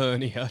have a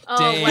hernia. Oh,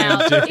 damn,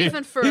 wow. dude.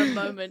 Even for a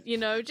moment, you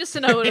know, just to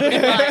know what it would be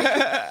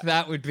like.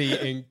 That would be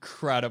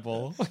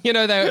incredible. You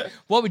know,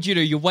 what would you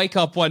do? You wake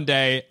up one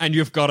day and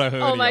you've got a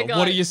hernia. Oh my God.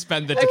 What do you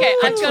spend the Okay,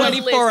 for I've got a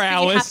 24 list,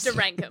 hours? You have to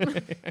rank them.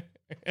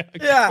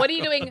 Yeah. What are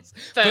you doing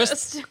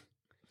first?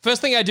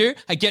 First thing I do,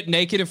 I get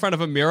naked in front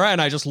of a mirror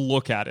and I just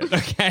look at it,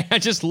 okay? I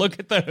just look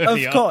at the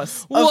hernia. Of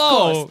course.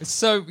 Whoa.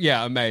 So,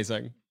 yeah,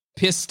 amazing.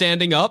 Piss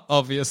standing up,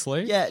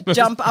 obviously. Yeah,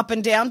 jump up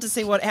and down to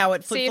see how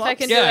it flip-flops. See if I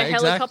can do a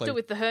helicopter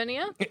with the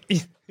hernia.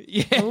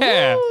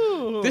 Yeah.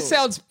 Ooh. This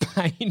sounds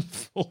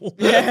painful.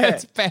 Yeah.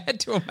 It's bad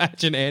to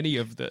imagine any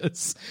of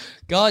this.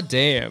 God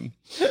damn.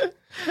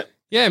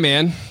 Yeah,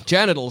 man.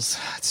 Genitals.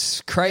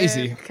 It's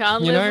crazy. Yeah,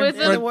 can't you live know? with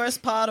They're it. the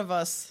worst part of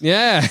us.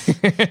 Yeah.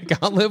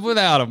 Can't live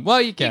without them.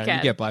 Well, you can. You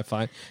can. get by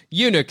fine.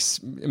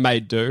 Eunuchs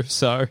made do,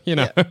 so, you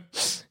know.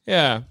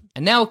 Yeah.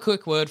 And now a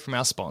quick word from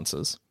our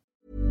sponsors.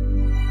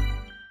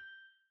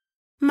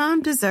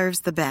 Mom deserves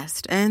the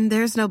best, and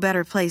there's no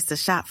better place to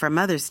shop for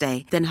Mother's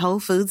Day than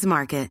Whole Foods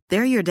Market.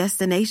 They're your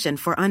destination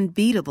for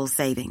unbeatable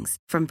savings,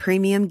 from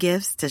premium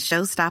gifts to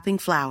show-stopping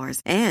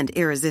flowers and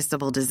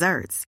irresistible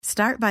desserts.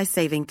 Start by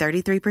saving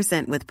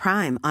 33% with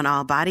Prime on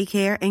all body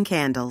care and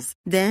candles.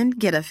 Then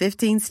get a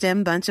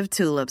 15-stem bunch of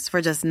tulips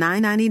for just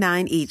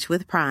 $9.99 each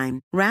with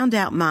Prime. Round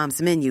out Mom's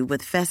menu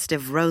with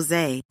festive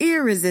rosé,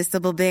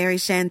 irresistible berry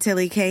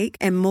chantilly cake,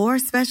 and more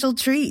special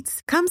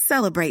treats. Come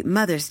celebrate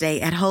Mother's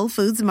Day at Whole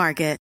Foods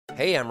Market.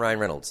 Hey, I'm Ryan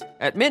Reynolds.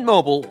 At Mint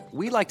Mobile,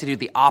 we like to do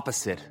the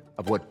opposite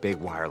of what Big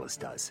Wireless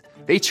does.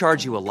 They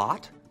charge you a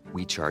lot,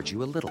 we charge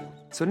you a little.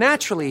 So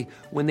naturally,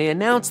 when they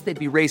announced they'd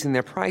be raising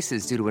their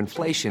prices due to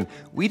inflation,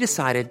 we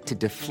decided to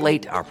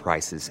deflate our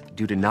prices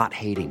due to not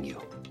hating you.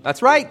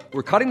 That's right.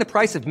 We're cutting the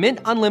price of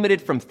Mint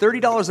Unlimited from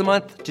 $30 a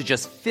month to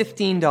just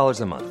 $15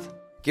 a month.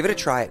 Give it a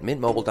try at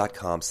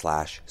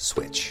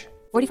mintmobile.com/switch.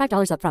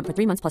 $45 up front for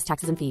 3 months plus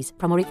taxes and fees.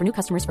 Promo rate for new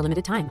customers for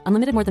limited time.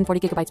 Unlimited more than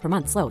 40 gigabytes per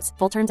month. Slows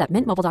full terms at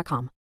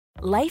mintmobile.com.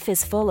 Life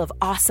is full of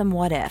awesome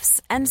what-ifs,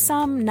 and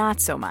some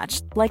not so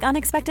much, like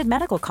unexpected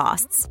medical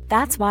costs.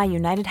 That's why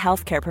United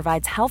Healthcare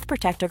provides Health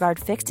Protector Guard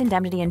fixed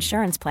indemnity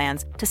insurance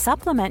plans to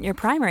supplement your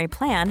primary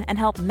plan and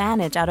help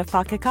manage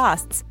out-of-pocket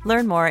costs.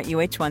 Learn more at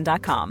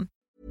uh1.com.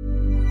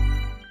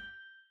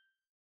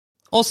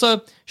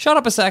 Also, Shut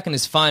Up a Second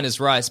is fine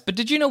as rice, but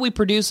did you know we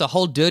produce a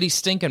whole dirty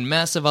stinking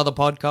mess of other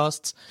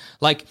podcasts?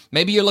 Like,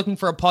 maybe you're looking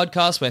for a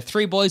podcast where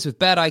three boys with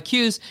bad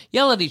IQs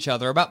yell at each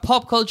other about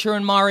pop culture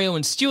and Mario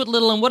and Stuart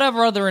Little and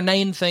whatever other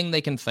inane thing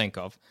they can think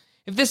of.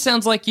 If this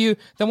sounds like you,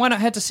 then why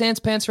not head to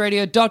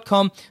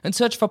sanspantsradio.com and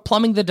search for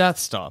Plumbing the Death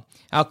Star,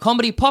 our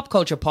comedy pop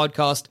culture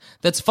podcast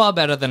that's far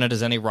better than it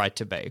has any right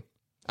to be.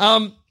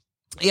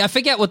 Yeah, I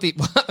forget what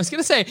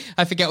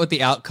the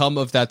outcome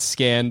of that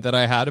scan that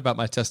I had about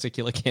my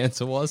testicular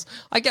cancer was.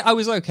 I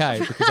was okay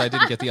because I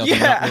didn't get the other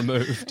nut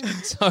removed.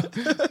 So,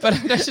 but I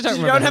actually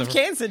don't remember. You don't have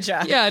cancer,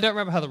 Jack. Yeah, I don't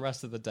remember how the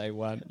rest of the day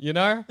went, you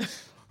know?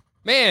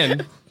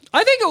 Man,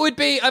 I think it would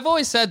be, I've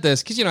always said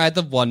this because, you know, I had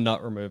the one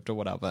nut removed or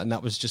whatever, and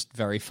that was just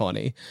very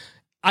funny.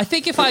 I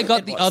think if I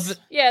got the other...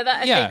 Yeah,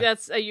 I think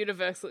that's a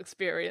universal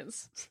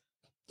experience.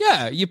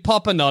 Yeah, you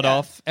pop a nut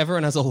off,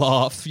 everyone has a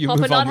laugh, you Pop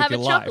a move nut, on with have your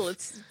a life. chuckle.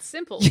 It's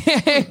simple.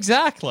 Yeah,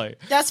 exactly.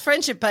 That's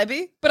friendship,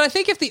 baby. But I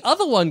think if the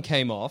other one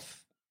came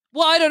off,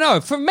 well, I don't know.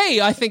 For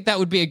me, I think that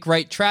would be a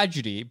great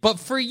tragedy. But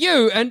for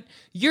you, and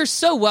you're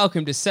so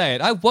welcome to say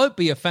it, I won't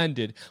be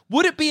offended.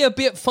 Would it be a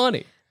bit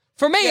funny?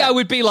 For me, I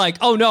would be like,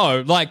 oh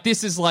no, like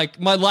this is like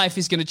my life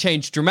is going to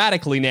change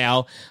dramatically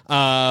now,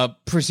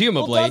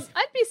 presumably. Well,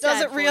 I'd be sad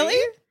Does it for really?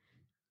 you.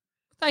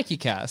 Thank you,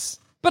 Cass.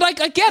 But I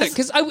get it,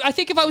 because I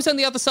think if I was on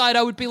the other side,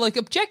 I would be like,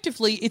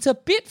 objectively, it's a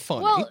bit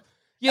funny. Well,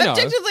 you know?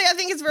 Objectively, I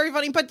think it's very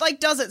funny, but like,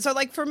 does it? So,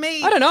 like, for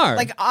me, I don't know.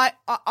 Like,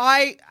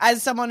 I,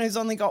 as someone who's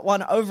only got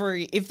one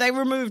ovary, if they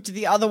removed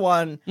the other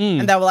one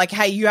and they were like,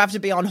 "Hey, you have to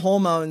be on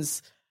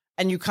hormones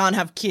and you can't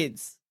have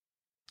kids,"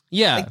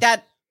 Yeah.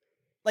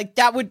 like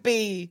that would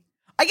be.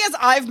 I guess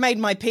I've made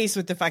my peace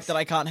with the fact that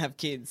I can't have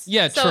kids.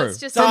 Yeah, So true. it's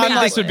just So For I'm me,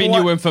 like, this would be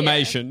what- new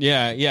information.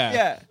 Yeah.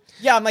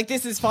 Yeah, I'm like,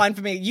 this is fine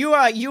for me. You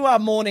are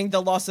mourning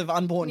the loss of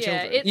unborn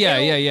children.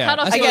 Yeah. Cut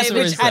off I I suppose guess, there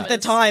which is at that. the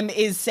time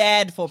is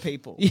sad for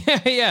people.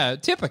 Yeah,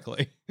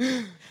 typically.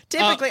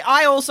 Typically,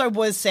 I also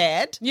was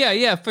sad.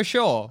 Yeah, for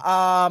sure.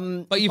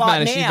 But you've but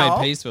managed, you've now-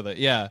 made peace with it,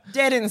 yeah.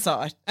 Dead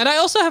inside. And I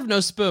also have no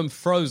sperm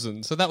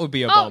frozen, so that would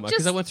be a bummer,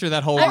 because just- I went through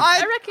that whole...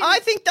 I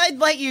think they'd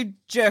let you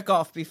jerk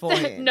off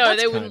beforehand. No,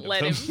 That's they kind wouldn't of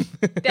let them.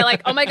 him. They're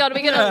like, oh my God, are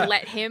we going to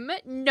let him?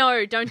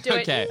 No, don't do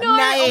Okay. it. No, oh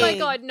my Nay.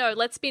 God, no,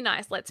 let's be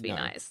nice. Let's be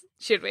nice.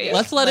 Should we?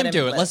 Let's let him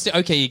do it. Let's do.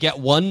 Okay, you get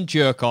one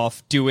jerk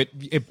off. Do it.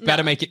 It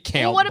better make it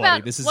count, Well, what buddy.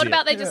 about, This is what it.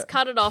 about they just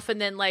cut it off and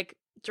then, like,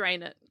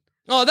 drain it?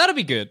 Oh, that'd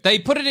be good. They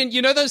put it in.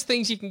 You know those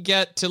things you can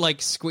get to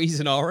like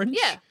squeeze an orange.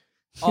 Yeah.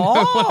 Oh,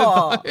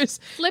 One of those?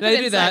 Flip They it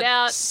do inside that.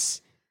 out.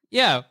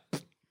 Yeah.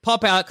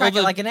 Pop out. Crack all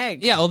it the, like an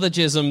egg. Yeah, all the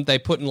jism they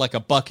put in like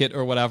a bucket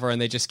or whatever,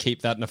 and they just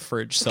keep that in a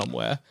fridge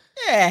somewhere.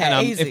 yeah,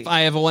 And easy. if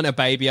I ever want a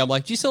baby, I'm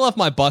like, do you still have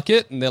my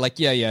bucket? And they're like,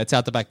 yeah, it's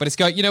out the back. But it's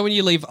going. You know when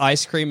you leave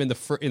ice cream in the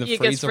You get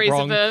freezer freezer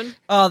wrong? burn.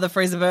 oh, the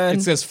freezer burn.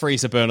 It says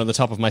freezer burn on the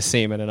top of my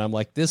semen, and I'm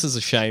like, this is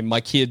a shame.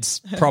 My kid's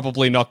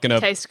probably not going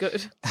to Tastes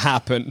good.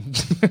 happen.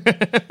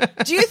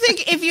 Do you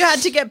think if you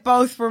had to get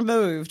both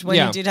removed when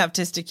Yeah. you did have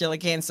testicular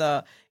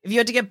cancer, if you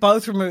had to get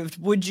both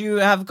removed, would you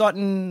have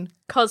gotten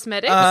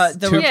Cosmetics.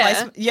 the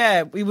replacement?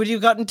 Yeah, would you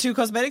have gotten two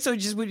cosmetics, or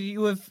just would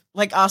you have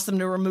like asked them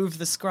to remove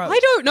the scrub? I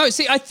don't know.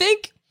 See, I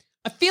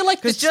feel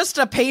like Because this, just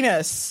a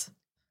penis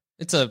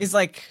it's a is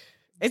like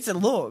it's a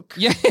look.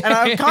 Yeah. and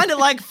I'm kind of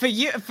like for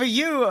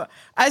you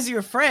as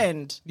your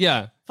friend,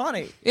 yeah.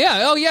 funny.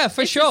 Yeah, oh yeah,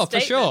 for It's a sure.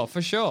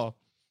 statement.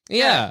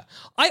 Yeah.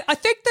 I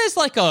think there's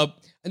like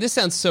and this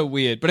sounds so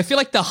weird, but I feel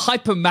like the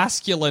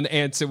hyper-masculine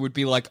answer would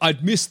be like,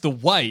 I'd miss the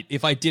weight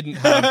if I didn't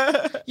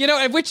have,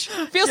 which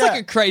feels like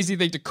a crazy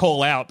thing to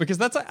call out, because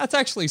that's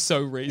actually so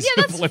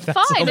reasonable. Yeah, if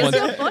that's fine. someone-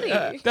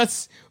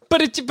 That's your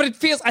body. But it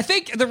feels. I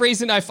think the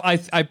reason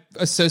I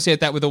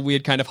associate that with a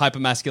weird kind of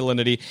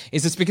hypermasculinity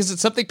is it's because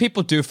it's something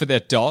people do for their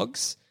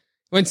dogs.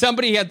 When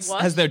somebody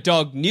has their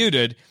dog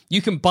neutered,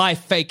 you can buy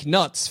fake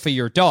nuts for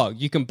your dog.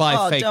 You can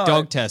buy fake dope.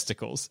 dog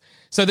testicles,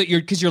 so that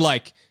because you're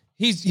like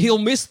he'll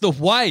miss the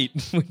weight,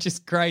 which is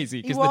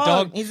crazy because the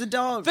dog. He's a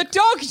dog. The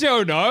dog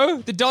don't know.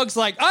 The dog's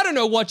like, I don't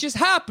know what just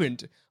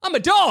happened. I'm a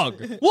dog.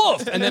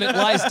 Woof. And then it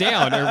lies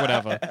down or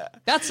whatever.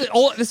 That's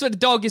what the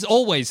dog is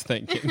always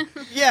thinking.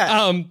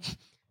 yeah.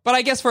 But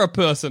I guess for a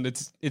person,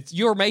 it's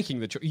you're making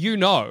the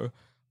choice,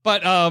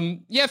 But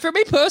yeah, for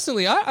me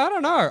personally, I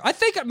don't know. I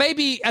think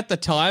maybe at the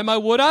time I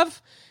would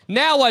have.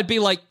 Now I'd be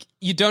like,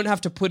 you don't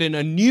have to put in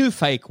a new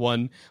fake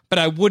one, but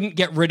I wouldn't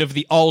get rid of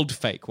the old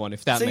fake one,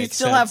 if that so you makes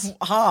still sense. have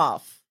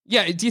half.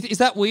 Yeah, is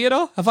that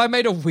weirder? Have I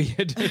made a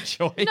weird choice?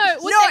 No,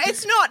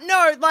 It's not.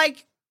 No,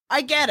 like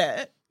I get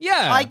it.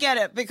 Yeah. I get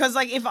it, because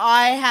like if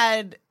I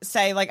had,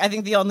 say, like I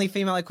think the only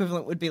female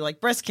equivalent would be like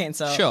breast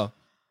cancer. Sure.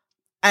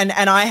 And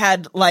I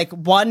had like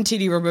one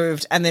titty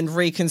removed and then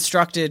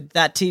reconstructed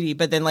that titty,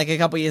 but then like a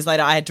couple years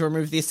later I had to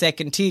remove the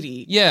second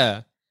titty.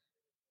 Yeah.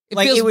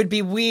 It would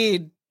be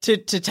weird to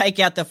take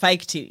out the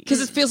fake titty. Because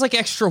it feels like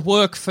extra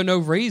work for no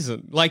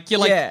reason. Like you're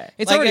like, Yeah.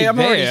 it's Like, already I'm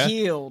there. already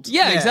healed.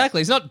 Yeah, Yeah.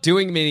 exactly. It's not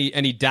doing me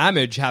any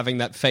damage having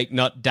that fake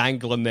nut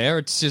dangling there.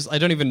 It's just I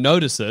don't even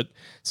notice it.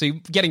 So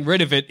getting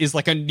rid of it is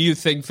like a new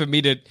thing for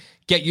me to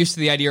get used to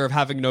the idea of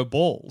having no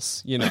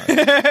balls,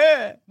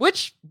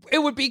 Which it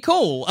would be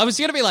cool. I was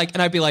gonna be like,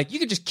 and I'd be like, you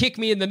could just kick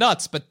me in the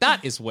nuts, but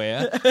that is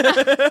where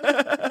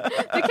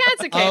the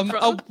cancer came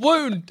from. a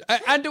wound,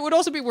 and it would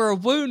also be where a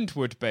wound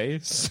would be.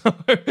 So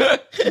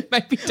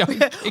maybe don't.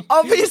 Kick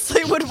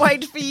Obviously would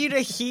wait for you to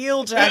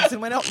heal,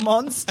 Jackson. We're not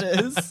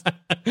monsters.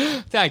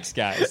 Thanks,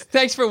 guys.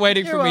 Thanks for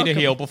waiting You're for me to welcome.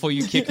 heal before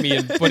you kick me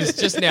in. But it's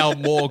just now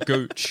more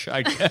gooch,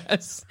 I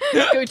guess.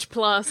 Gooch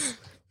plus.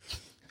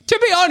 To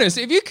be honest,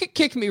 if you could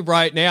kick me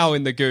right now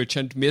in the gooch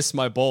and miss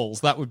my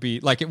balls, that would be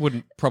like it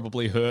wouldn't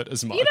probably hurt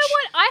as much. You know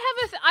what?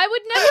 I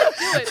would never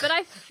do it, but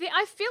I feel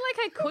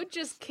like I could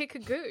just kick a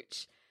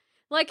gooch.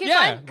 Like if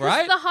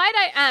right? the height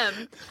I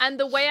am and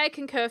the way I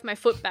can curve my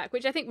foot back,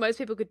 which I think most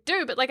people could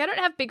do, but like I don't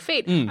have big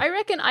feet. I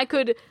reckon I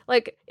could,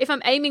 like, if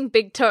I'm aiming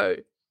big toe,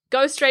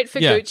 go straight for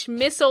Yeah. gooch,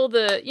 miss all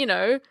the,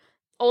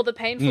 all the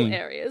painful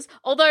areas.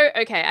 Although,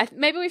 okay,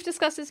 maybe we've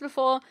discussed this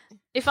before.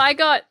 If I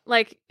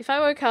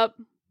woke up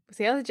with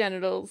the other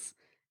genitals,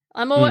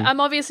 I'm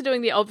obviously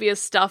doing the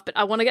obvious stuff, but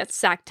I want to get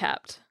sack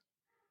tapped.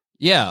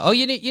 Yeah. Oh,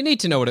 you need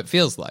to know what it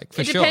feels like,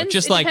 for sure. It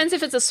depends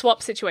if it's a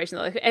swap situation.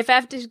 Though. If I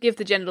have to give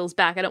the genitals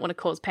back, I don't want to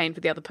cause pain for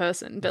the other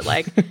person. But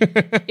like,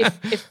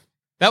 if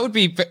that would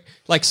be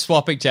like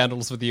swapping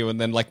genitals with you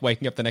and then like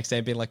waking up the next day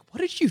and being like,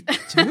 what did you do?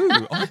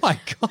 Oh my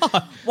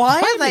God.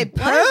 Why are they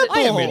purple? I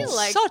am in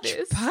like such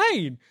this?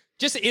 pain.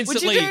 Just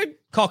instantly do-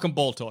 cock and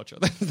ball torture.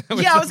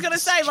 Yeah, I was going to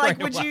say, like,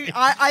 straight would away. you...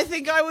 I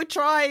think I would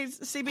try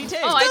CBT.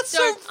 Oh, That's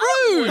so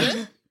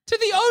rude to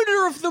the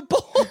owner of the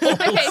ball.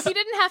 okay, if you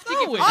didn't have to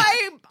give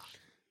it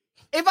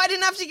If I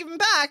didn't have to give them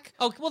back...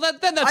 Oh, well,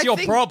 then that's I your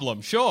think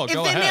problem. Sure, If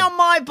go they're ahead. now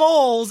my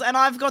balls and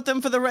I've got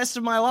them for the rest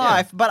of my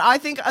life, but I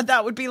think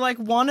that would be like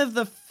one of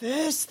the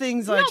first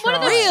things I Not one try.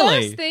 of the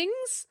Really? first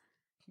things.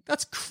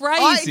 That's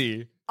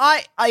crazy.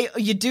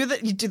 You do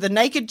the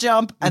naked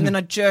jump and then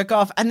I jerk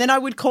off and then I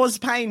would cause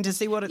pain to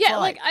see what it's Yeah,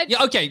 like.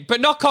 Yeah, okay, but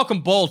not cock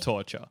and ball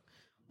torture.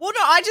 Well,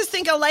 no, I just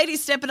think a lady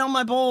stepping on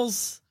my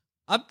balls.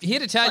 I'm here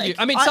to tell you. Like,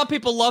 I mean, some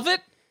people love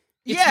it.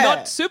 It's Yeah.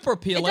 not super It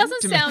appealing.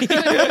 doesn't to sound me. good.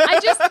 I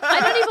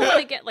don't even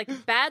want to get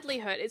like badly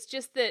hurt. It's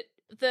just that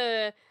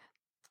the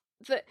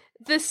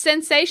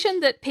sensation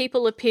that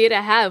people appear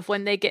to have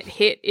when they get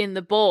hit in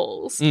the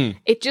balls,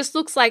 it just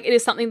looks like it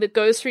is something that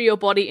goes through your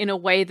body in a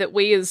way that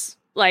we as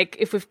like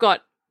if we've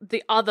got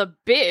the other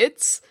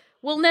bits,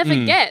 we'll never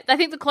get. I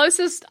think the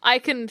closest I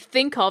can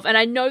think of, and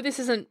I know this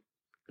isn't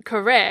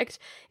correct,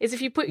 is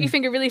if you put your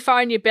finger really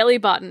far in your belly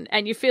button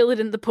and you feel it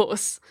in the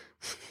puss.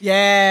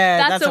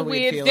 Yeah, That's a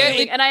weird weird feeling.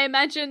 feeling. And I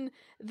imagine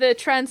the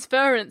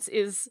transference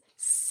is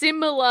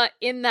similar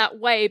in that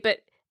way, but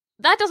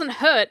that doesn't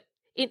hurt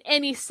in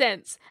any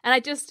sense. And I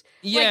just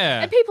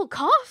Yeah. and people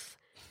cough.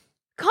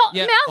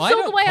 Yeah, Mouths I all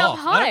don't the way cough.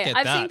 up I don't high. get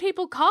I've that. seen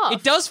people cough.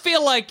 It does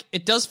feel like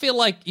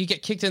you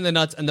get kicked in the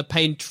nuts and the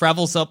pain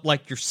travels up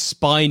like your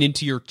spine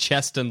into your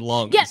chest and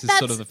lungs. Yeah, is that's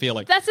sort of the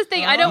feeling. That's the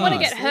thing. I don't want to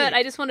Ah, get hurt.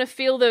 I just want to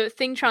feel the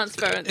thing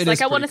transference. It Like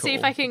is I want to pretty see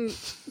if cool. I can.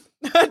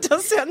 It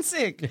does sound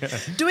sick.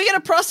 Do we get a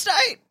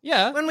prostate?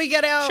 Yeah. When we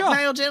get our Sure.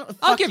 male genital?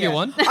 I'll Fuck give you yeah.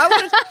 one. I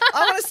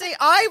want to see.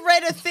 I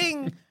read a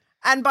thing,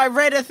 and by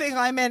read a thing,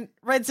 I meant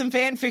read some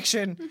fan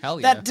fiction Hell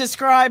yeah. that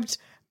described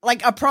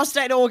like a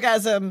prostate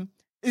orgasm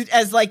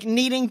as like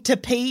needing to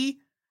pee,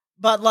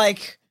 but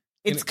like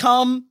it's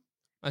come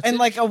That's in it.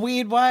 like a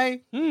weird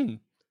way. Hmm. And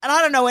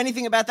I don't know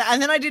anything about that.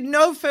 And then I did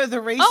no further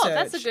research. Oh,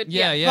 that's a good.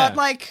 Yeah. But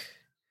like,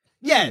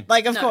 yeah,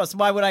 like of course,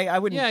 why would I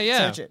wouldn't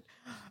Yeah. search it.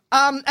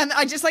 And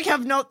I just like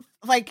have not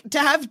like to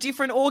have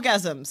different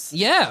orgasms.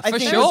 Yeah, I for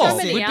think There are sure. so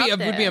many Would out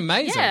there. be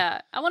amazing. Yeah,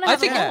 I want to I have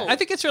think a I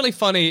think it's really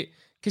funny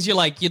because you'd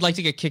like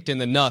to get kicked in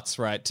the nuts,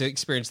 right, to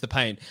experience the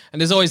pain. And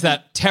there's always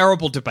that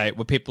terrible debate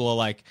where people are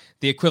like,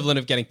 the equivalent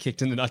of getting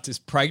kicked in the nuts is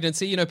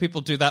pregnancy. You know,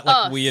 people do that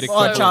like weird so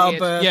equivalent.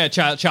 childbirth. Yeah,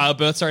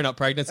 childbirth. Sorry, not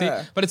pregnancy.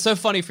 But it's so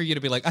funny for you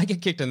to be like, I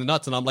get kicked in the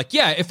nuts, and I'm like,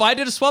 yeah, if I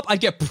did a swap, I'd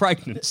get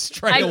pregnant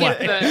straight I away.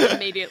 give birth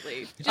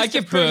immediately. I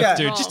give birth, Yeah.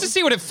 dude, just to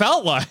see what it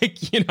felt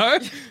like, you know?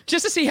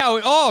 Just to see how,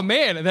 oh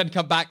man, and then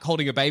come back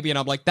holding a baby, and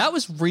I'm like, that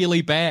was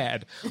really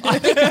bad.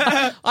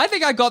 I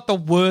think I got the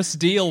worst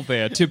deal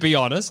there, to be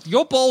honest.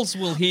 Your balls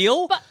will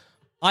heal.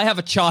 I have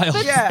a child.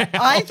 Yeah,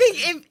 I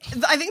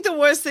think the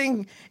worst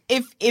thing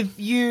if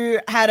you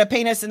had a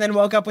penis and then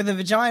woke up with a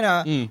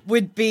vagina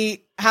would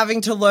be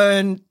having to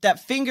learn that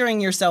fingering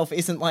yourself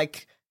isn't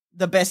like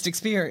the best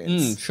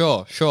experience.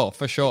 Sure,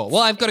 for sure.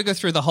 Well, I've got to go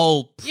through the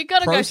whole You got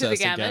to go process through the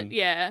gamut. again.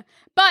 Yeah,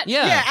 but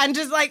Yeah. Yeah, and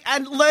just like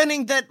and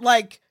learning that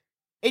like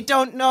it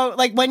don't know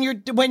like when you're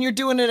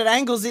doing it at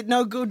angles, it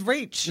no good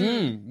reach. Yeah,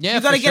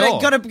 You gotta for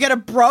sure. gotta get a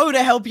bro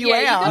to help you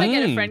yeah, you out. gotta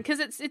get a friend because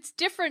it's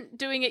different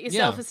doing it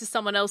yourself Yeah. as if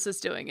someone else is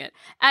doing it.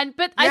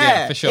 But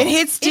Yeah, for sure. It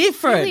hits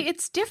different.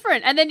 It's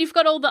different, and then you've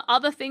got all the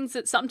other things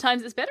that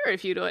sometimes it's better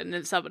if you do it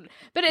and someone.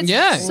 But it's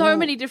Yeah. so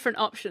many different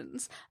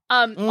options.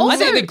 I Also,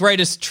 think the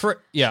greatest trick.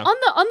 Yeah.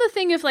 on the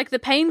thing of like the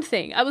pain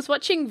thing, I was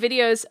watching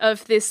videos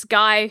of this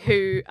guy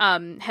who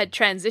had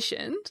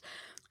transitioned,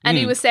 and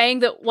he was saying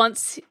that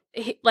once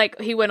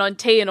he went on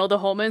T and all the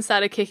hormones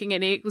started kicking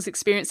in, he was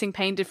experiencing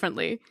pain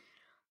differently.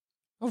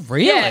 Oh,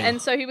 really? Yeah,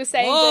 and so he was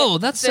saying, Whoa,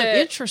 that that's so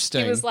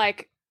interesting. He was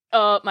like,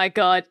 "Oh my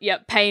god, yeah,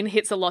 pain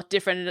hits a lot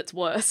different and it's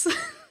worse."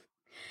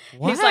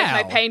 Wow. He's like,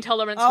 my pain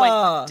tolerance Oh.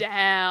 went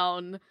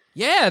down.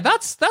 Yeah,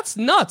 that's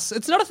nuts.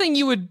 It's not a thing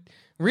you would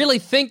really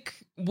think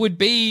would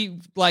be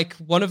like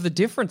one of the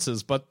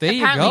differences, but there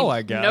Apparently, you go,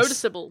 I guess.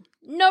 Noticeable.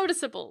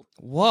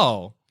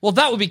 Whoa. Well,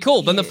 that would be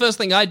cool. Then the first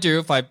thing I'd do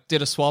if I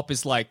did a swap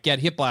is like get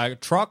hit by a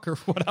truck or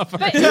whatever.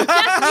 But you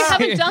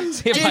haven't done.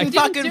 See if You I didn't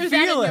fucking do that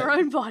feel in it. your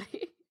own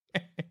body.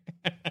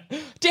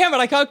 Damn it,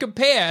 I can't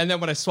compare. And then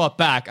when I swap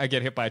back, I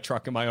get hit by a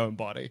truck in my own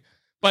body.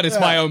 But it's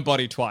my own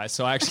body twice,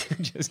 so I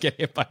actually just get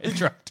hit by a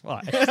truck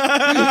twice. Wait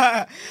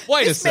a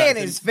This man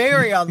second. is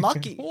very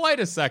unlucky. Wait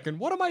a second.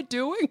 What am I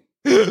doing?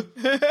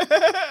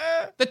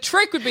 The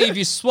trick would be if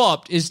you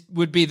swapped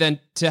would be then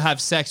to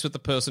have sex with the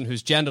person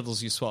whose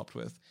genitals you swapped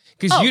with.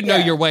 Because Oh, you'd know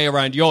yeah. your way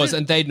around yours,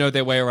 and they'd know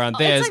their way around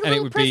theirs, It's like and it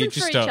little would be presents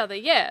just for each other,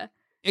 yeah.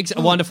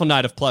 a wonderful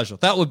night of pleasure.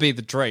 That would be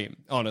the dream,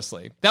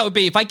 honestly. That would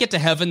be, if I get to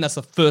heaven, that's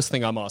the first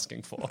thing I'm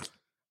asking for.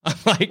 I'm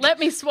like, Let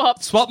me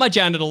swap. swap my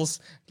genitals.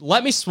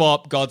 Let me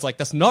swap. God's like,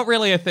 that's not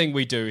really a thing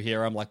we do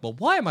here. I'm like, well,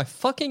 why am I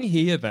fucking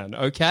here then?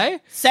 Okay.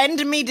 Send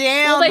me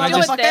down, Will they do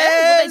it motherfuckers.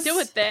 there? Will they do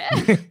it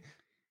there?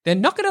 They're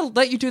not going to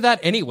let you do that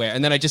anywhere.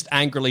 And then I just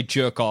angrily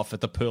jerk off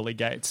at the pearly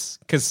gates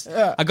because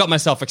I got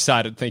myself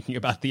excited thinking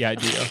about the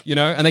idea, you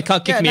know? And they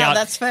can't kick Yeah, me no, out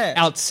that's fair.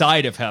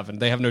 outside of heaven.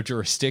 They have no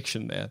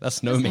jurisdiction there.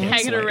 That's no man's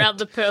Hanging land. around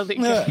the pearly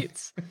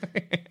gates.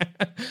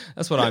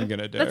 That's what I'm going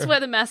to do. That's where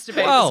the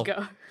masturbators Well,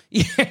 go.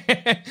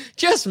 Yeah,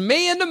 just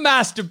me and the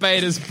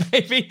masturbators,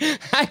 baby,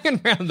 hanging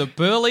around the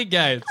pearly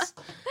gates.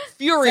 St.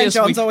 Furious.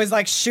 John's always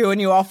like shooing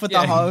you off with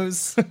the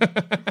hose.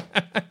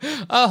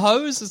 A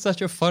hose is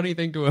such a funny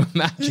thing to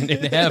imagine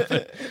in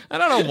heaven. I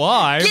don't know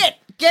why.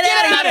 Get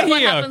out of outta here. What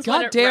here. happens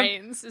when it Goddamn.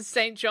 rains is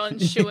St. John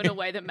shooing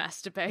away the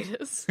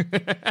masturbators.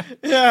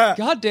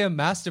 Goddamn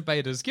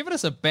masturbators, giving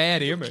us a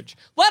bad image.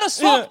 Let us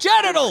swap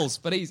genitals!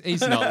 But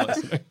he's not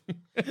listening.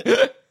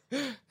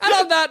 And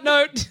on that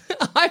note,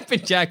 I've been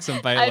Jackson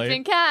Bailey. I've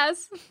been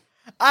Kaz.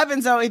 I've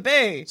been Zoe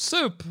B.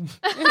 Soup.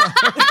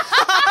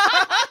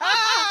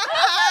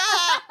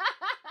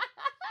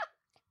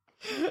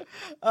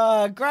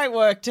 Great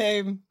work,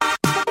 team.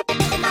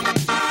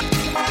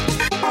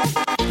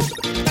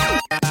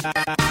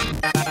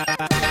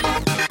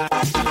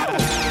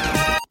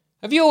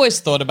 Have you always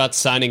thought about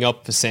signing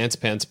up for Sans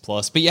Pants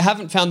Plus, but you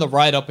haven't found the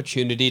right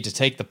opportunity to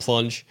take the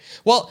plunge?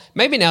 Well,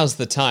 maybe now's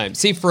the time.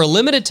 See, for a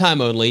limited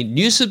time only,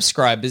 new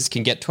subscribers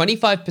can get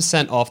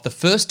 25% off the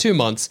first 2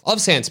 months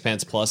of Sans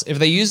Pants Plus if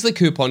they use the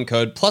coupon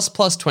code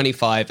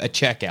PLUSPLUS25 at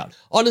checkout.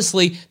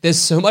 Honestly, there's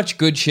so much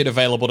good shit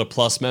available to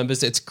Plus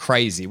members, it's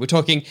crazy. We're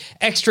talking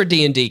extra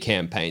D&D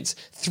campaigns,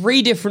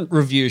 3 different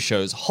review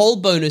shows, whole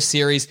bonus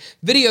series,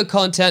 video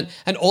content,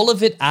 and all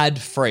of it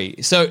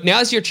ad-free. So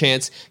now's your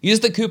chance.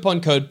 Use the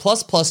coupon code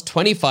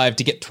PLUSPLUS25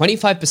 to get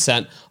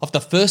 25% off the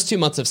first 2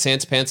 months of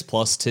Sans Pants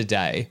Plus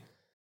today.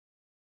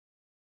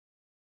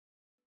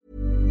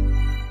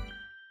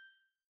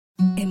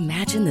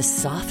 Imagine the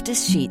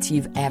softest sheets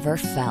you've ever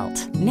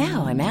felt.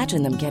 Now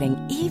imagine them getting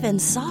even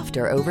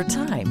softer over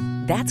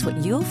time. That's what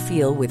you'll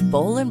feel with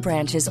Boll &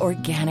 Branch's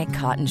organic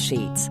cotton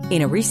sheets.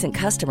 In a recent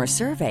customer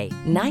survey,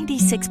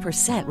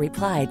 96%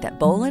 replied that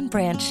Boll &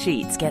 Branch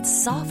sheets get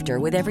softer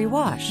with every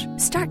wash.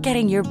 Start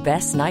getting your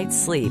best night's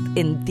sleep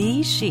in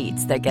these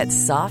sheets that get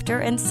softer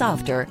and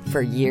softer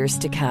for years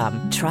to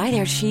come. Try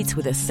their sheets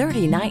with a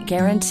 30-night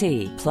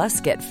guarantee.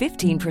 Plus, get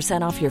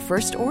 15% off your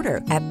first order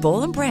at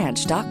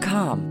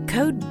bollandbranch.com.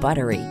 Code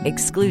BUTTERY.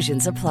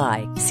 Exclusions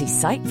apply. See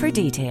site for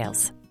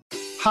details.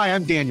 Hi,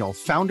 I'm Daniel,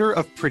 founder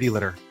of Pretty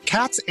Litter.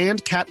 Cats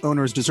and cat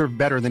owners deserve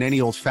better than any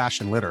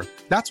old-fashioned litter.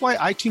 That's why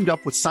I teamed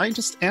up with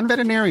scientists and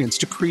veterinarians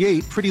to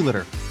create Pretty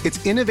Litter.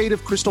 Its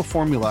innovative crystal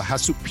formula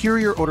has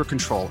superior odor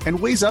control and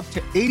weighs up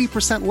to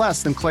 80%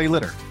 less than clay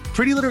litter.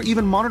 Pretty Litter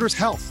even monitors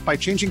health by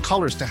changing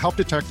colors to help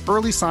detect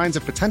early signs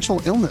of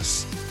potential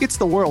illness. It's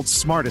the world's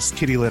smartest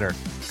kitty litter.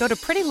 Go to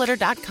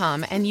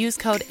prettylitter.com and use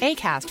code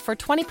ACAST for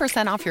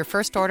 20% off your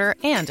first order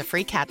and a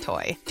free cat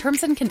toy.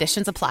 Terms and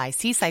conditions apply.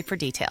 See site for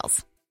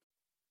details.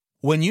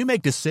 When you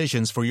make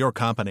decisions for your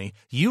company,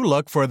 you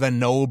look for the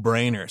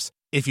no-brainers.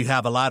 If you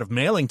have a lot of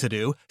mailing to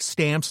do,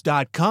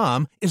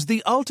 Stamps.com is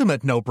the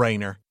ultimate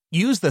no-brainer.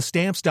 Use the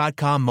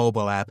Stamps.com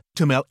mobile app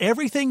to mail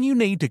everything you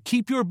need to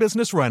keep your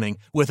business running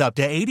with up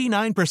to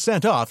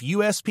 89% off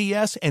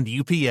USPS and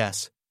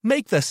UPS.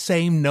 Make the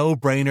same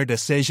no-brainer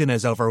decision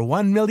as over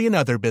 1 million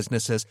other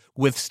businesses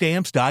with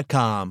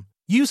Stamps.com.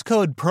 Use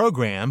code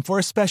PROGRAM for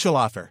a special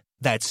offer.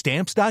 That's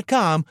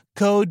Stamps.com,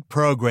 code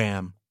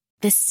PROGRAM.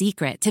 The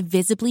secret to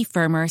visibly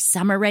firmer,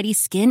 summer-ready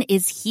skin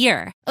is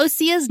here.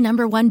 Osea's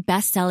 #1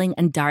 best-selling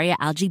Undaria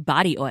Algae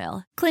Body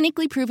Oil.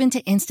 Clinically proven to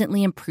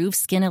instantly improve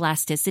skin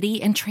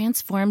elasticity and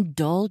transform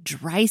dull,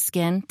 dry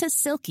skin to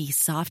silky,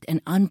 soft,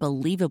 and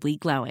unbelievably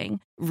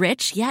glowing.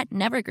 Rich yet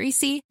never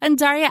greasy,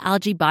 Undaria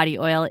Algae Body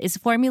Oil is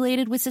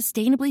formulated with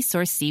sustainably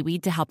sourced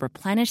seaweed to help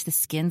replenish the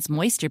skin's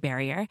moisture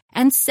barrier,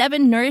 and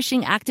 7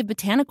 nourishing active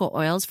botanical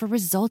oils for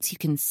results you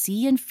can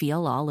see and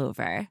feel all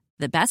over.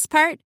 The best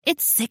part?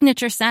 Its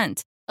signature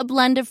scent. A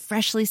blend of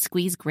freshly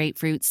squeezed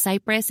grapefruit,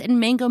 cypress, and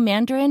mango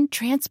mandarin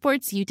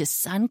transports you to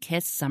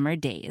sun-kissed summer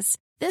days.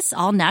 This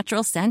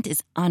all-natural scent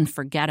is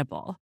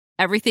unforgettable.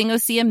 Everything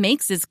Osea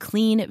makes is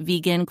clean,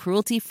 vegan,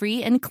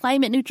 cruelty-free, and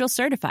climate-neutral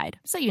certified,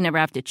 so you never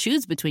have to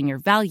choose between your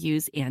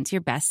values and your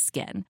best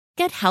skin.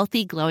 Get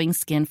healthy, glowing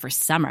skin for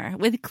summer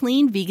with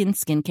clean, vegan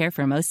skincare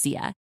from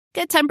Osea.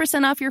 Get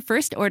 10% off your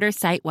first order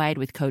site-wide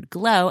with code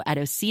GLOW at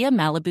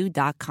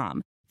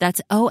OseaMalibu.com.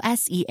 That's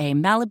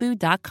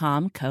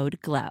OSEAMalibu.com, code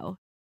GLOW.